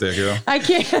ain't out there, girl. I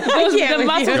can't. The with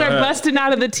muscles you. are busting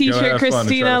out of the Go t-shirt, have fun and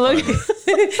try Christina. to Look.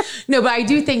 find it. No, but I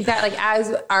do think that like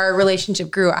as our relationship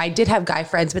grew, I did have guy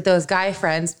friends, but those guy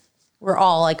friends were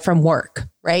all like from work,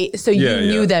 right? So you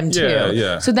knew them too.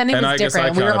 Yeah. So then it And was I guess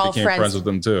different. I We were kinda all became friends. friends with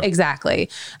them too. Exactly.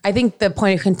 I think the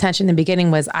point of contention in the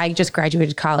beginning was I just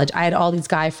graduated college. I had all these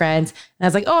guy friends, and I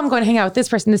was like, "Oh, I'm going to hang out with this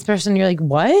person, this person." And you're like,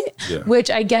 "What?" Yeah.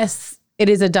 Which I guess it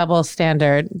is a double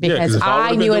standard because 'cause if I I would've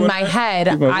been knew in doing my that, head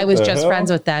you'd be like, I "What was the just hell?"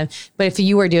 friends with them. But if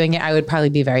you were doing it, I would probably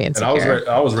be very And insecure.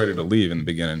 I was ready to leave in the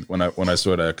beginning when I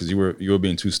saw that because you were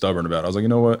being too stubborn about it. I was like, you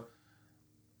know what?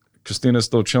 Christina's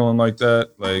still chilling like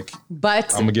that. Like,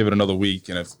 But I'm gonna give it another week,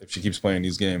 and if she keeps playing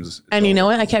these games, it's and you know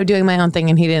what? I kept doing my own thing,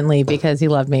 and he didn't leave because he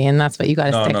loved me, and that's what you got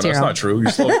to no, stick to that's your own. not true.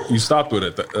 You stopped with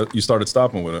it. You started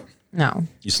stopping with it. No,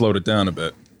 You slowed it down a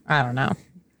bit. I don't know.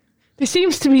 There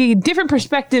seems to be different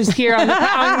perspectives here on the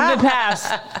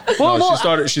past. Well,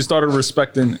 No, she started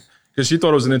respecting because she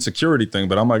thought it was an insecurity thing,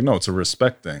 but I'm like, no, it's a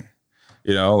respect thing.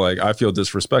 You know, like I feel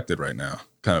disrespected right now,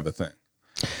 kind of a thing.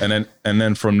 And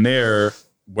then from there,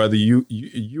 whether you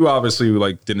obviously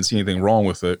like didn't see anything wrong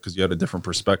with it because you had a different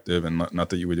perspective, and not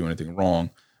that you were doing anything wrong,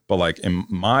 But like in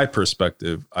my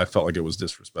perspective, I felt like it was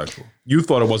disrespectful. You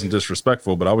thought it wasn't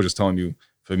disrespectful, but I was just telling you,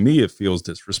 for me, it feels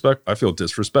disrespect. I feel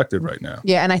disrespected right now.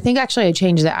 Yeah. And I think actually a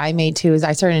change that I made too is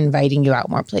I started inviting you out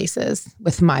more places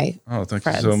with my Thank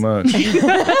friends. you so much.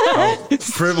 How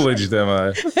privileged am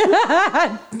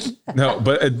I? No,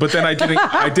 but then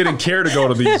I didn't care to go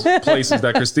to these places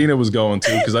that Christina was going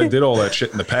to because I did all that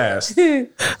shit in the past.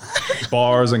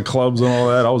 Bars and clubs and all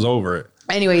that. I was over it.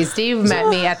 Anyway, Steve met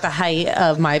me at the height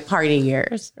of my party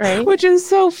years, right? Which is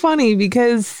so funny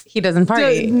because He doesn't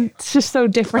party. it's just so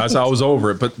different. I was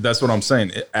over it, but that's what I'm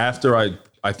saying.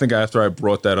 I think after I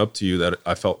brought that up to you, that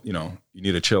I felt, you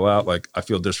need to chill out. Like I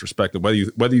feel disrespected,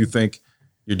 whether you think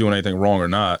you're doing anything wrong or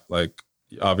not. Like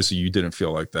obviously you didn't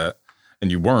feel like that,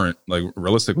 and you weren't. Like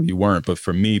realistically, you weren't. But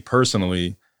for me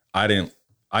personally, I didn't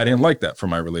like that for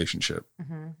my relationship,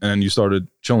 and you started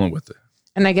chilling with it.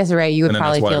 And I guess, Ray, you would And then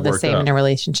probably that's why feel it the worked same out. in a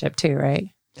relationship too, right?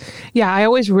 Yeah, I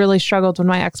always really struggled when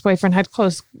my ex-boyfriend had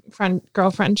close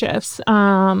girlfriendships.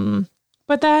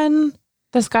 But then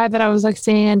this guy that I was like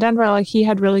seeing in Denver, like he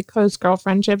had really close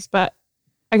girlfriendships, but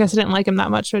I guess I didn't like him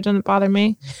that much, so it didn't bother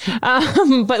me.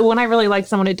 But when I really like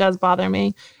someone, it does bother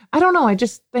me. I don't know. I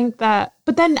just think that,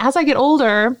 but then as I get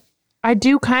older, I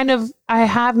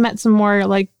have met some more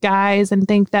like guys and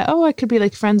think that, I could be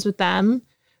like friends with them,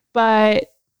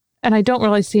 and I don't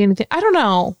really see anything. I don't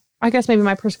know. I guess maybe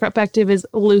my perspective is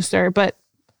looser, but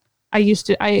I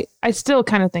still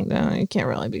kind of think that you can't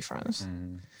really be friends.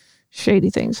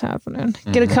 Shady things happening.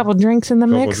 Get a couple drinks in the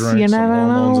mix. You never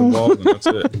know. Involved, and that's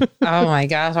it. Oh my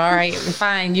gosh. All right.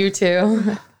 Fine. You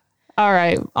too. All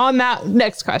right. On that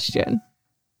next question.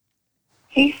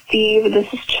 Hey, Steve.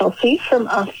 This is Chelsea from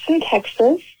Austin,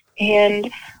 Texas. And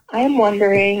I'm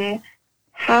wondering,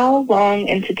 how long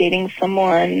into dating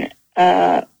someone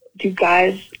do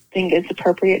guys think it's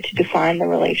appropriate to define the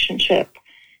relationship?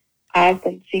 I've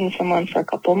been seeing someone for a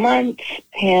couple months,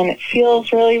 and it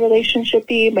feels really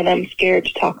relationship-y, but I'm scared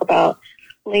to talk about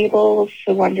labels,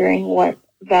 so wondering what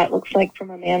that looks like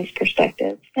from a man's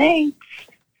perspective. Thanks.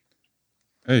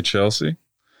 Hey, Chelsea.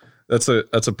 That's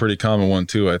a pretty common one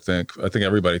too, I think. I think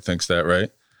everybody thinks that,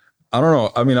 right? I don't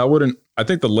know. I mean, I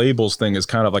think the labels thing is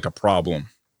kind of like a problem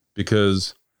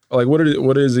because like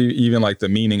what is even like the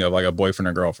meaning of like a boyfriend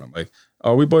and girlfriend? Like,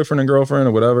 are we boyfriend and girlfriend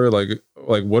or whatever? Like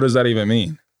what does that even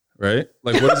mean? Right?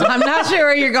 Like what is it? I'm not sure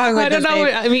where you're going with I don't this, know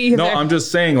babe. what I mean. No, I'm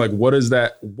just saying like what does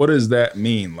that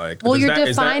mean? Like Well, is you're that-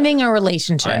 defining a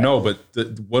relationship. I know, but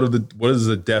what is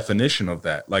the definition of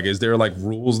that? Like, is there like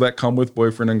rules that come with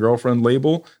boyfriend and girlfriend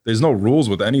label? There's no rules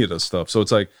with any of this stuff. So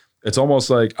it's like, it's almost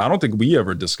like, I don't think we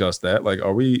ever discussed that. Like,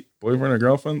 are we boyfriend or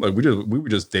girlfriend? Like we were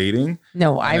just dating.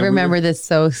 No, I remember this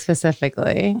so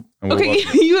specifically. And what Okay,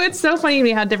 was it? it's so funny to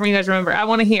me how different you guys remember. I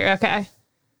want to hear. Okay.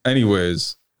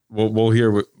 Anyways, we'll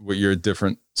hear what your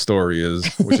different story is,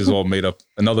 which is all made up,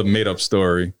 another made up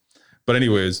story. But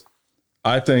anyways,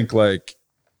 I think like,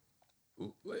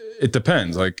 it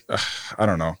depends. Like, I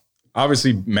don't know.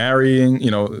 Obviously marrying,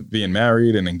 being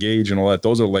married and engaged and all that,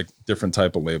 those are like different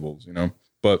type of labels,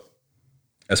 but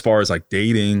as far as like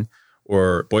dating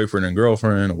or boyfriend and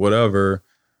girlfriend or whatever,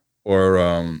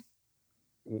 or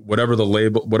whatever the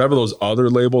label, whatever those other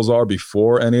labels are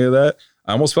before any of that,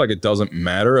 I almost feel like it doesn't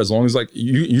matter as long as like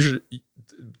you should,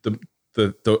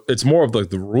 it's more of like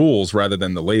the rules rather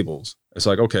than the labels. It's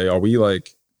like, okay, are we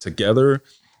like together?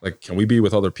 Like, can we be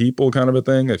with other people kind of a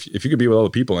thing? If you could be with other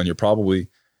people, then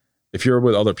if you're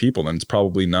with other people, then it's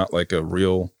probably not like a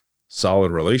real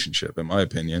solid relationship, in my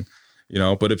opinion.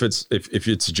 But if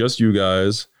it's just you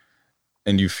guys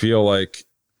and you feel like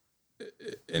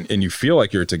and you feel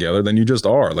like you're together, then you just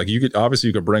are. Like you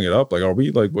could bring it up, like, are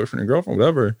we like boyfriend and girlfriend,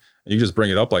 whatever, and you just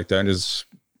bring it up like that, and just,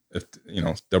 if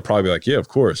they'll probably be like, yeah, of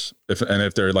course. If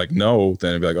they're like no,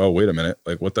 then it'd be like, oh, wait a minute,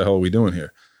 like what the hell are we doing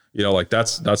here? Like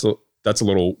that's a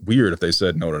little weird if they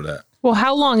said no to that. Well,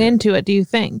 how long into it do you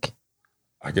think?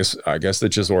 I guess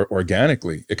it's just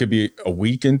organically. It could be a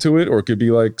week into it, or it could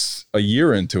be like a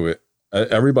year into it.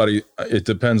 Everybody, it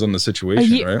depends on the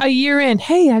situation, right? A year in.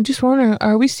 Hey, I'm just wondering,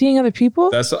 are we seeing other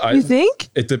people? You think?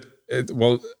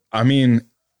 Well, I mean,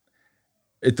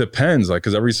 it depends, like,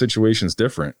 because every situation is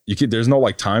different. There's no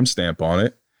like timestamp on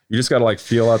it. You just got to like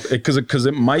feel out because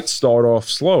it might start off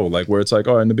slow, like where it's like,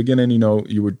 oh, in the beginning,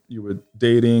 you were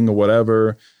dating or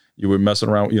whatever, you were messing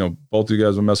around, both of you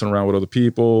guys were messing around with other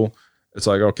people. It's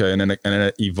like, okay, and then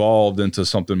it evolved into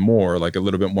something more, like a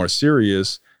little bit more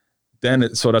serious.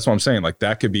 So that's what I'm saying. Like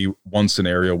that could be one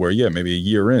scenario where, yeah, maybe a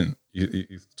year in, you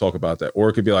talk about that, or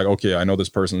it could be like, okay, I know this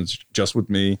person's just with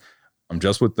me, I'm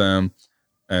just with them,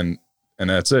 and and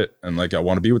that's it. And like, I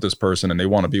want to be with this person and they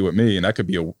want to be with me. And that could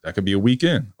be a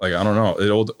weekend. Like, I don't know.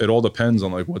 It all depends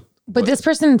on like But this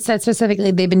person said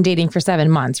specifically they've been dating for 7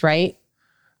 months, right?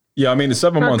 Yeah, I mean, the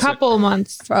 7 months. For a couple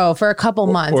months. For a couple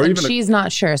months. And she's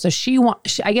not sure. So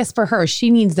I guess for her, she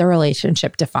needs the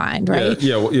relationship defined, right?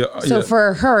 So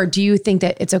for her, do you think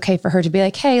that it's okay for her to be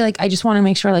like, hey, like, I just want to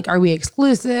make sure, like, are we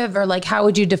exclusive? Or like, how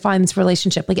would you define this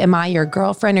relationship? Like, am I your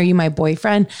girlfriend? Are you my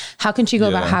boyfriend? How can she go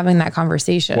about having that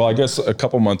conversation? Well, I guess a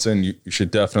couple months in, you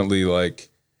should definitely, like,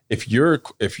 if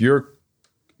you're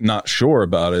not sure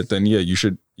about it, then you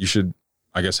should,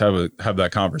 I guess, have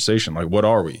that conversation. Like, what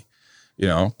are we? You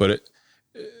know, but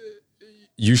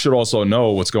you should also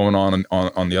know what's going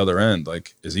on the other end.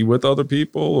 Like, is he with other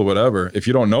people or whatever? If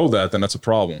you don't know that, then that's a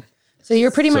problem. So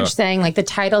you're pretty much saying like the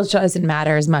title doesn't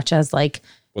matter as much as like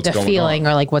the feeling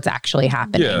or like what's actually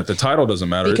happening. Yeah, the title doesn't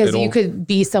matter. Because you could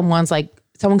be someone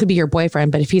could be your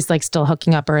boyfriend, but if he's like still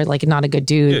hooking up or like not a good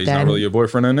dude, he's not really your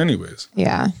boyfriend in anyways.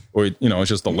 Yeah. Or, you know, it's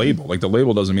just the label. Like the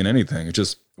label doesn't mean anything. It's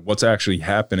just what's actually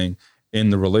happening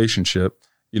in the relationship.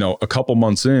 You know, a couple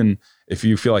months in, if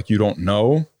you feel like you don't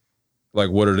know like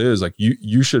what it is, like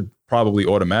you should probably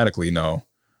automatically know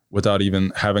without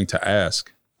even having to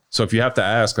ask. So if you have to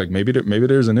ask, like maybe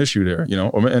there's an issue there, you know,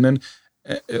 and then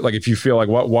like if you feel like,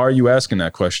 why are you asking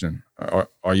that question?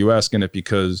 Are you asking it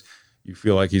because you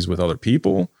feel like he's with other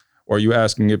people? Or are you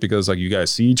asking it because like you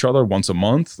guys see each other once a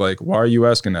month? Like, why are you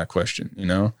asking that question? You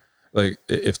know, like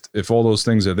if all those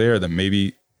things are there, then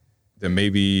maybe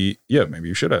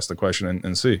you should ask the question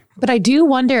and see. But I do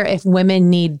wonder if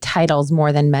women need titles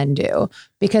more than men do,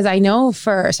 because I know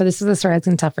so this is the story that's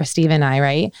going to tell for Steve and I,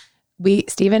 right?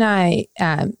 Steve and I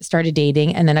started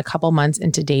dating, and then a couple months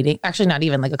into dating, actually not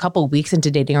even like a couple weeks into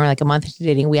dating or like a month into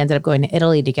dating, we ended up going to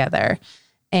Italy together.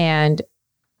 And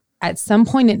at some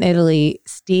point in Italy,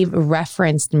 Steve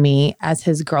referenced me as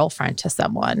his girlfriend to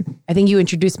someone. I think you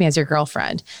introduced me as your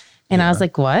girlfriend. And I was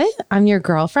like, what? I'm your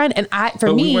girlfriend? And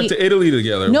we went to Italy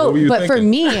together. No, but for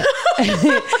me,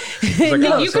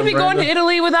 you could be going to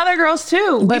Italy with other girls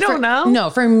too. But you don't know. No,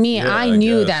 for me, I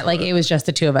knew that like it was just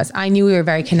the two of us. I knew we were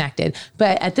very connected.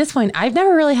 But at this point, I've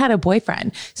never really had a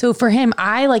boyfriend. So for him,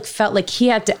 I like felt like he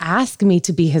had to ask me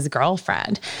to be his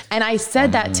girlfriend. And I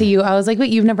said that to you. I was like,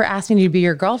 wait, you've never asked me to be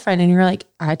your girlfriend. And you're like,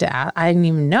 I had to ask. I didn't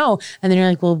even know. And then you're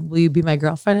like, well, will you be my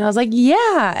girlfriend? And I was like,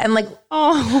 yeah. And like,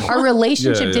 our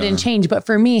relationship didn't change. But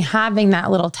for me, having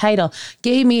that little title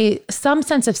gave me some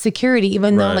sense of security,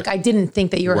 even though like I didn't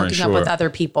think that you were hooking up with other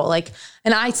people. Like,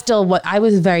 and I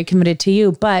was very committed to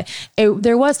you, but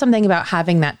there was something about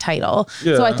having that title.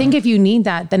 Yeah. So I think if you need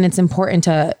that, then it's important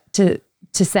to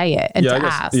say it and to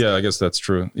ask. Yeah, I guess that's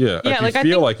true. Yeah. If you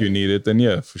feel like you need it, then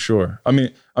yeah, for sure. I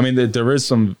mean, there is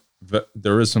some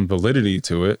validity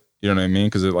to it. You know what I mean?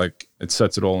 Because it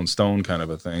sets it all in stone, kind of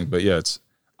a thing. But yeah,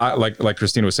 like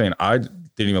Christina was saying, I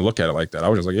didn't even look at it like that. I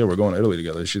was just like, yeah, we're going to Italy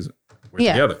together. We're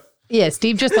together. Yeah,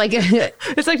 Steve just like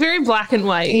it's like very black and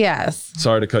white. Yes.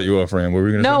 Sorry to cut you off, Rand. What were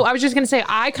you going to say? No, I was just going to say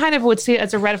I kind of would see it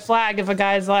as a red flag if a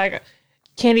guy's like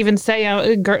can't even say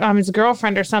I'm his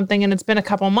girlfriend or something, and it's been a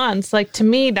couple months. Like to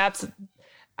me, that's.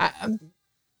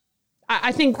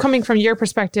 I think coming from your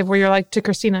perspective where you're like to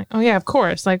Christina, oh yeah, of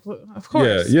course. Like, of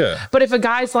course. Yeah. But if a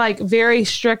guy's like very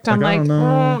strict on like,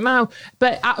 oh, no.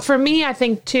 But for me, I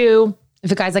think too.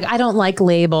 If a guy's like, I don't like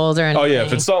labels or anything. Oh yeah.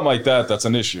 If it's something like that, that's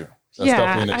an issue. That's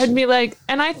definitely an issue. I'd be like,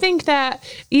 and I think that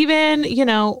even, you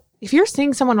know, if you're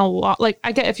seeing someone a lot, like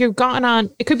I get, if you've gone on,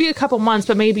 it could be a couple months,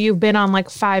 but maybe you've been on like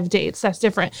 5 dates. That's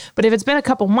different. But if it's been a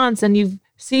couple months and you've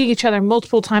seen each other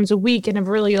multiple times a week and have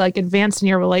really like advanced in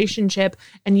your relationship,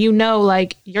 and you know,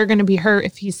 like you're going to be hurt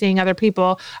if he's seeing other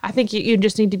people, I think you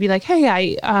just need to be like,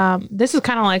 hey, this is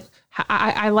kind of like,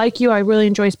 I like you. I really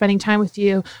enjoy spending time with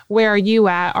you. Where are you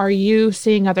at? Are you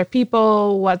seeing other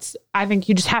people? I think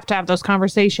you just have to have those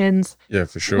conversations. Yeah,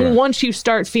 for sure. Once you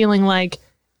start feeling like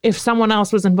if someone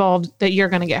else was involved, that you're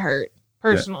going to get hurt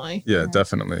personally. Yeah,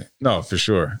 definitely. No, for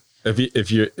sure.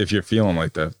 If you're feeling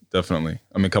like that, definitely.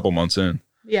 I mean, a couple months in.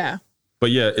 Yeah.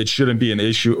 But yeah, it shouldn't be an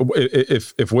issue.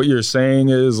 If what you're saying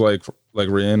is like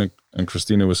Rihanna and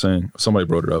Christina was saying, somebody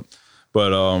brought it up.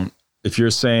 But if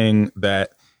you're saying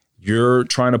that you're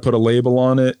trying to put a label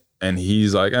on it and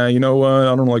he's like, you know what?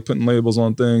 I don't like putting labels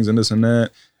on things and this and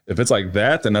that. If it's like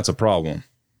that, then that's a problem.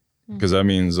 Because that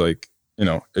means like, you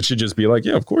know, it should just be like,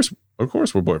 yeah, of course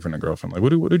we're boyfriend and girlfriend. Like,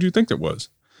 what did you think it was?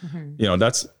 Mm-hmm. You know,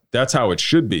 that's how it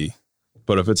should be.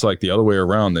 But if it's like the other way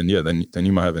around, then yeah, then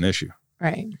you might have an issue.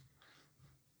 Right.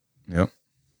 Yep.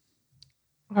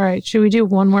 All right. Should we do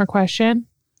one more question?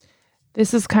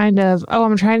 This is kind of,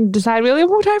 I'm trying to decide. We only have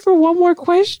more time for one more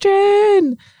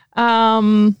question.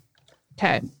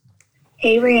 Okay.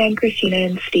 Hey, Rayanne, Christina,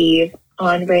 and Steve.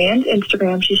 On Rayanne's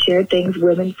Instagram, she shared things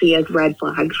women see as red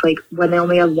flags, like when they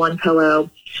only have one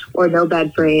pillow or no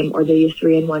bed frame or they use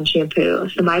 3-in-1 shampoo.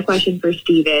 So my question for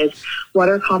Steve is, what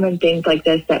are common things like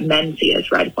this that men see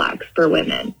as red flags for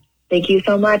women? Thank you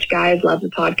so much, guys. Love the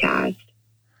podcast.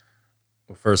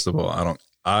 Well, first of all,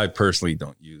 I personally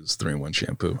don't use 3-in-1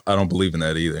 shampoo. I don't believe in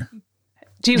that either.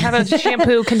 Do you have a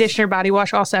shampoo, conditioner, body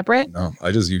wash all separate? No,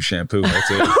 I just use shampoo. That's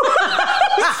it.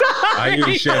 I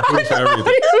use shampoo for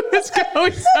everything.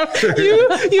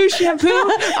 You use shampoo?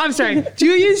 I'm sorry. Do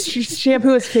you use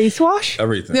shampoo as face wash?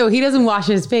 Everything. No, he doesn't wash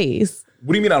his face.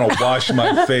 What do you mean I don't wash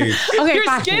my face? Okay, Your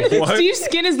fine. skin, What? Steve's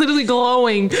skin is literally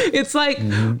glowing. It's like,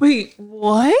 wait,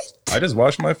 what? I just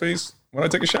wash my face when I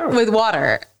take a shower. With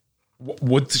water.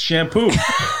 With the shampoo.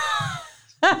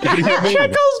 What do you mean?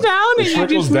 Trickles down and It you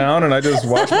trickles just. down and I just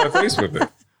wash my face with it.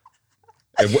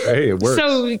 Hey, it works.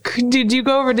 So did you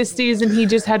go over to Steve's and he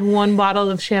just had one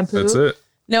bottle of shampoo? That's it.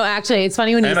 No, actually, it's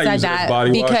funny when you And I said use it as that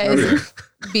body wash.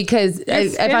 because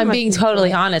if I'm must being be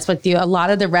totally honest with you, a lot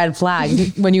of the red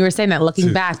flags when you were saying that,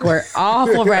 looking back, were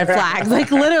awful red flags. Like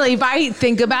literally, if I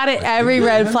think about it, every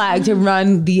red flag to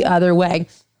run the other way.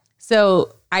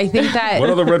 So I think that. What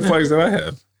other red flags did I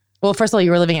have? Well, first of all, you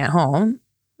were living at home.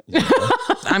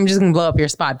 I'm just gonna blow up your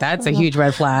spot. That's a huge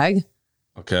red flag.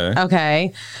 Okay.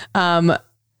 Okay.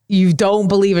 You don't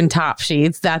believe in top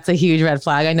sheets. That's a huge red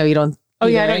flag. I know you don't. Oh,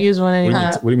 yeah, I either. don't use one anymore.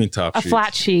 What do you mean top A sheets?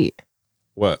 flat sheet.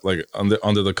 What? Like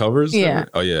under the covers? Yeah.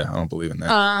 Oh yeah, I don't believe in that.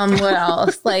 What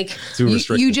else? Like Too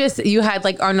restrictive. you had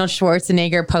like Arnold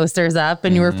Schwarzenegger posters up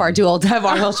and you were far too old to have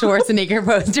Arnold Schwarzenegger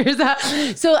posters up.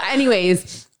 So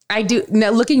anyways, I do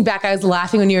now looking back, I was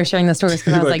laughing when you were sharing the stories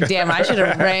because I was like, damn, I should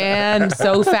have ran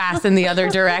so fast in the other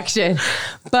direction.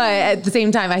 But at the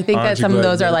same time, I think Aren't that you some of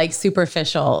glad those you are did? like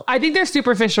superficial. I think they're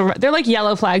superficial. They're like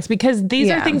yellow flags because these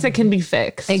are Yeah. things that can be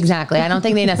fixed. Exactly. I don't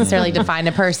think they necessarily define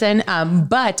a person.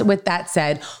 But with that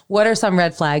said, what are some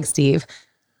red flags, Steve?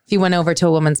 If you went over to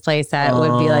a woman's place that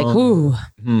would be like, ooh.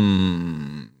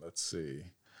 Let's see.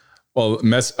 Well,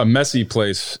 a messy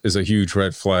place is a huge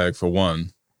red flag for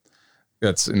one.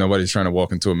 That's nobody's trying to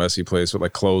walk into a messy place with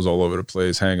like clothes all over the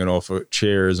place, hanging off of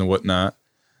chairs and whatnot.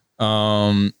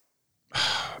 Man,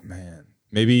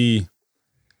 maybe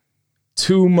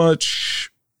too many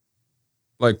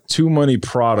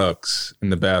products in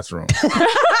the bathroom.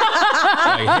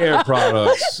 Like hair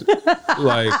products,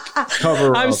 like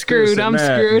cover. I'm screwed. I'm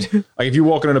screwed. Like if you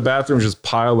walk into the bathroom, just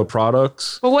pile of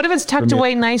products. But what if it's tucked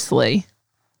away nicely?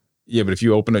 Yeah, but if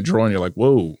you open a drawer and you're like,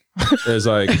 whoa, there's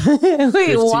like, Wait,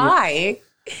 15 why?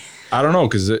 I don't know,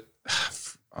 because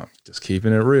I'm just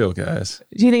keeping it real, guys.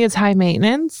 Do you think it's high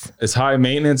maintenance? It's high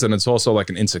maintenance and it's also like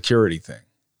an insecurity thing.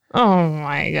 Oh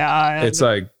my God. It's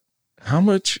like, how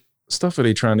much stuff are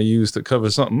they trying to use to cover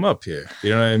something up here? You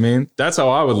know what I mean? That's how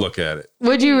I would look at it.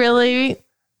 Would you really?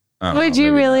 I don't Would know,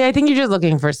 you maybe really? not. I think you're just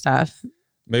looking for stuff.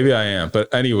 Maybe I am.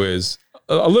 But anyways,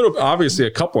 a little, obviously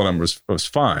a couple of them was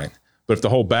fine. But if the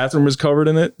whole bathroom is covered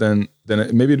in it, then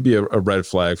maybe it'd be a red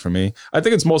flag for me. I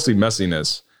think it's mostly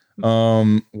messiness.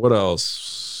 What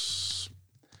else?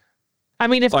 I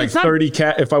mean, if Like it's not 30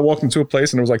 cat. If I walked into a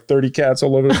place and there was like 30 cats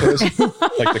all over the place,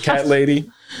 like the cat lady,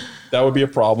 that would be a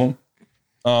problem.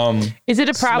 is it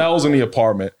a problem? Smells in the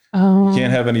apartment. Oh. You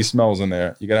can't have any smells in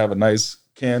there. You gotta have a nice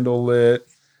candle lit.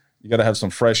 You gotta have some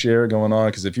fresh air going on.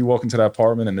 Because if you walk into that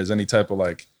apartment and there's any type of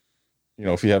like,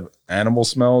 if you have animal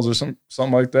smells or something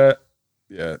like that,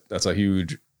 yeah, that's a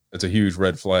huge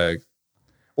red flag.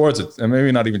 Or and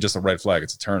maybe not even just a red flag,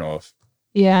 it's a turnoff.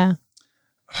 Yeah.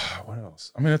 What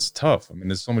else? I mean, it's tough. I mean,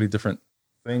 there's so many different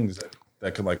things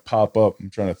that could like pop up. I'm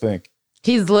trying to think.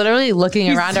 He's literally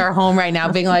looking around our home right now,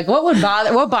 being like, "What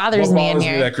bothers What me in bothers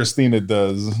here?" me that Christina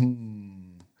does?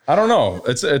 I don't know.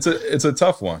 It's a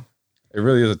tough one. It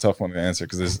really is a tough one to answer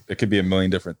because it could be a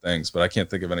million different things, but I can't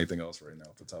think of anything else right now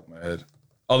off the top of my head.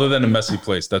 Other than a messy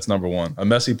place, that's number one. A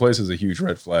messy place is a huge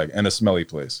red flag, and a smelly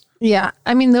place. Yeah,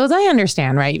 I mean, those I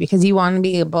understand, right? Because you want to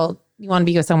be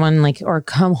with someone like, or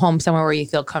come home somewhere where you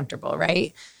feel comfortable,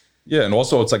 right? Yeah, and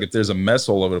also it's like if there's a mess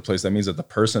all over the place, that means that the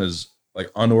person is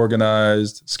like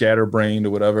unorganized, scatterbrained, or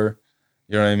whatever.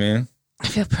 You know what I mean? I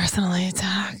feel personally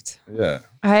attacked. Yeah.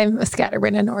 I'm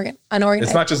scatterbrained and unorganized.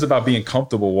 It's not just about being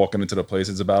comfortable walking into the place.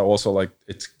 It's about also like,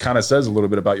 it kind of says a little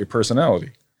bit about your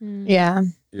personality. Yeah,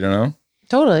 You know?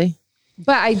 totally.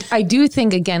 But I do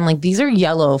think, again, like these are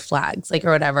yellow flags, like,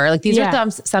 or whatever. Like these Yeah. are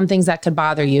some things that could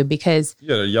bother you because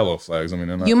Yeah, they're yellow flags. I mean,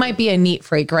 they're not. you might be a neat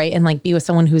freak, right? And like be with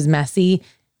someone who's messy,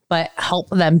 but help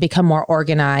them become more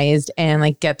organized and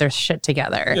like get their shit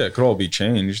together. Yeah, it could all be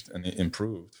changed and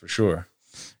improved for sure.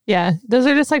 Yeah, those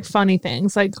are just like funny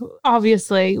things. Like,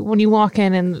 obviously, when you walk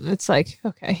in and it's like,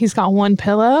 okay, he's got one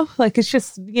pillow. Like, it's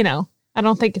just, you know, I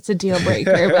don't think it's a deal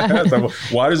breaker. But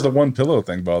Why does the one pillow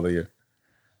thing bother you?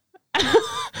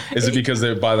 Is it because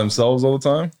they're by themselves all the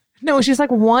time? no, it's just like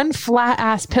one flat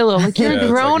ass pillow. Like, you're Yeah, a it's,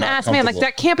 like, grown not ass man. Like, comfortable.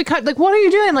 that can't be cut. Like, what are you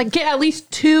doing? Like, get at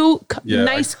least two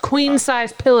nice queen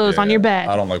size pillows on your bed.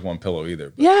 I don't like one pillow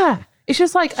either. But Yeah. It's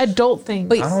just like adult things.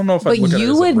 But, I don't know if I'd but look at it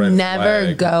you as a would red never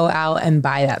flag. go out and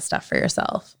buy that stuff for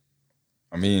yourself.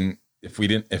 I mean, if we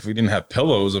didn't have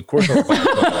pillows, of course I would buy a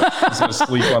pillow. He's gonna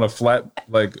sleep on a flat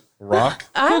like rock.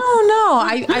 I don't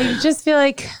know. I just feel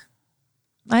like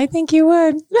I think you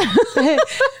would.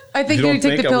 I think You you don't would take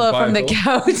think the I would pillow buy from a the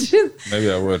pillow? couch. Maybe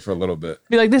I would for a little bit.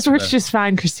 Be like, this works just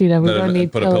fine, Christina. We Then don't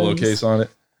need put pillows. a pillowcase on it.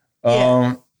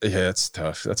 Yeah, it's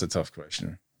tough. That's a tough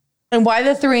question. And why the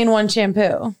 3-in-1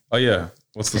 shampoo? Oh yeah,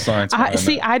 what's the science? I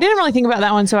didn't really think about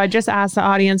that one, so I just asked the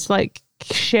audience, like,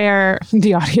 share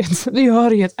the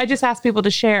audience. I just asked people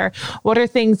to share what are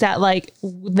things that like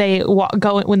they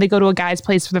go when they go to a guy's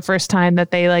place for the first time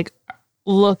that they like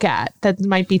look at that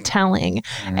might be telling.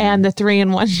 And the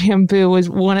 3-in-1 shampoo was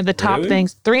one of the top Really?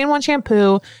 things. 3-in-1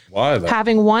 shampoo, Why though?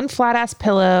 having one flat ass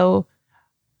pillow.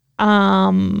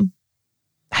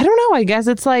 I don't know. I guess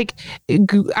it's like,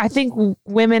 I think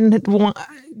women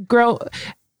grow.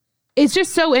 It's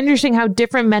just so interesting how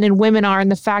different men and women are,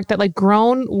 and the fact that like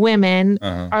grown women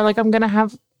are like, I'm going to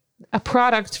have a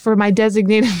product for my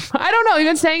designated. I don't know.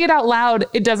 Even saying it out loud,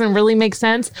 it doesn't really make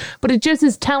sense, but it just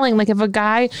is telling. Like, if a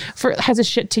guy has a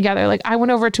shit together, like I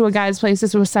went over to a guy's place.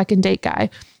 This was a second date guy,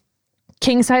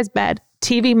 king size bed,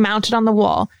 TV mounted on the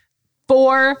wall,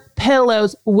 4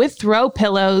 pillows with throw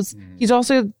pillows. He's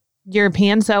also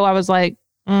European, so I was like,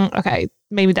 okay,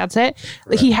 maybe that's it.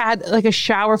 Right. He had like a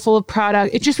shower full of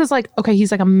product. It just was like, okay,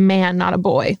 he's like a man, not a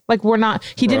boy. Like, we're not.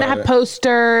 He didn't have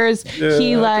posters. Yeah,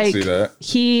 he I can see that.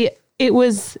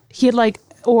 he had like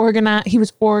organized. He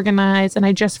was organized,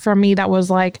 and for me that was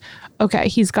like, okay,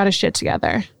 he's got his shit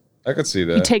together. I could see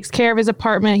that. He takes care of his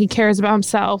apartment. He cares about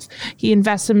himself. He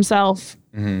invests himself.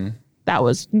 That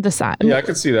was the sign. Yeah, I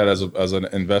could see that as an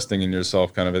investing in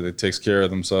yourself kind of. It takes care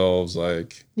of themselves.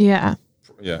 Like, Yeah.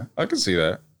 yeah, I could see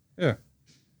that. Yeah,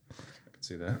 I could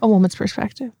see that. A woman's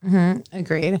perspective.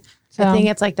 Agreed. So- I think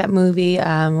it's like that movie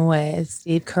with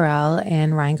Steve Carell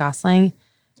and Ryan Gosling.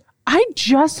 I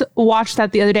just watched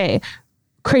that the other day.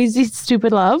 Crazy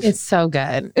Stupid Love. It's so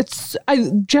good. I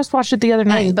just watched it the other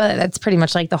night. But that's pretty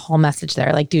much like the whole message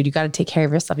there. Like, dude, you got to take care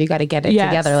of yourself. You got to get it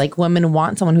Yes. together. Like, women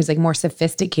want someone who's like more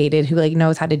sophisticated, who like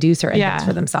knows how to do certain Yeah. things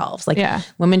for themselves. Like, Yeah.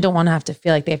 women don't want to have to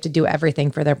feel like they have to do everything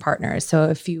for their partners. So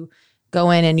if you go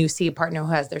in and you see a partner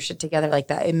who has their shit together like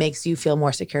that, it makes you feel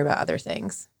more secure about other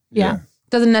things. Yeah.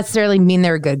 Doesn't necessarily mean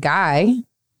they're a good guy.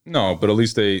 No, but at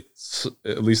least they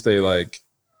like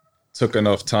took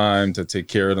enough time to take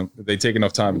care of them. They take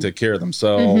enough time to take care of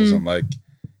themselves and like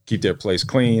keep their place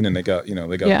clean. And they got,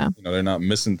 Yeah. they're not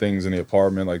missing things in the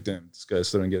apartment. Like, damn, this guy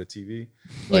still didn't get a TV.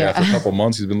 Like, Yeah. after a couple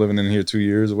months, he's been living in here 2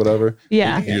 years or whatever.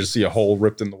 Yeah. You just see a hole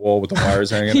ripped in the wall with the wires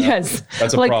hanging out. Yes.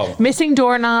 That's a like problem. Missing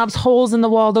doorknobs, holes in the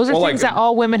wall. Those are Or things like- that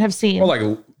all women have seen. Or like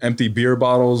empty beer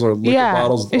bottles or liquor Yeah,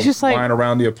 bottles it's just like- lying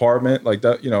around the apartment. Like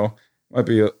that, might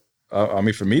be I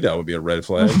mean, for me, that would be a red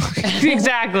flag.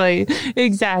 Exactly.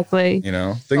 Things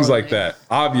like that.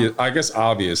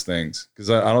 Obvious things. Because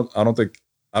I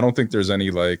don't think there's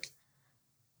anything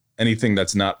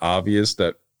that's not obvious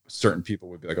that certain people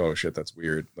would be like, oh shit, that's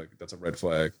weird. Like, that's a red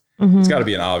flag. It's got to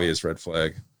be an obvious red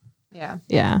flag. Yeah.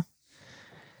 Yeah.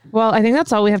 Well, I think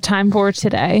that's all we have time for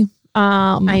today.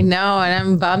 I know. And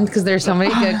I'm bummed because there's so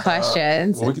many good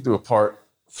questions. Well, we could do a part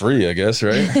 3, I guess,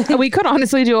 right? We could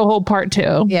honestly do a whole part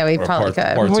 2. Yeah, we Or probably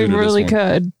part could. 2 We to this really one.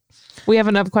 could. We have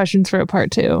enough questions for a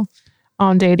part 2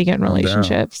 on dating and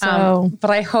relationships. So But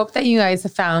I hope that you guys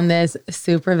have found this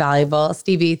super valuable.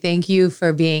 Stevie, thank you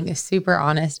for being super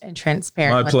honest and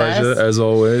transparent My with pleasure, us. as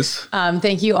always.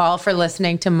 Thank you all for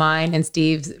listening to mine and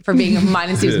Steve's, for being mine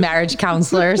and Steve's marriage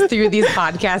counselors through these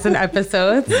podcasts and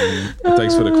episodes.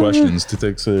 Thanks for the questions.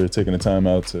 Thanks for taking the time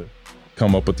out to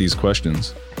come up with these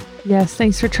questions. yes,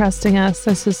 thanks for trusting us.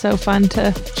 This is so fun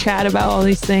to chat about all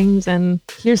these things and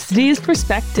hear Steve's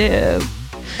perspective.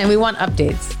 And we want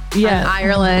updates. Yeah. On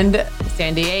Ireland,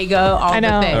 San Diego, all I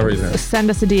know. the things. Everything. Send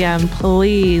us a DM,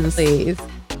 please. Please. All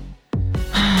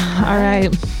right.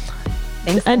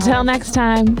 Thanks. Until next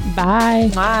time. Bye.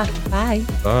 Bye. Bye.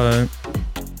 Bye.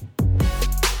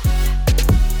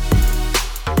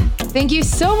 Thank you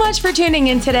so much for tuning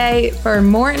in today. For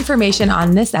more information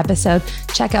on this episode,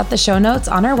 check out the show notes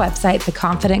on our website,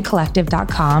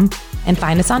 theconfidentcollective.com, and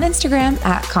find us on Instagram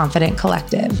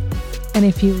 @confidentcollective. And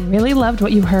if you really loved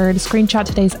what you heard, screenshot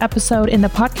today's episode in the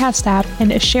podcast app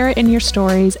and share it in your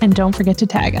stories. And don't forget to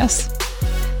tag us.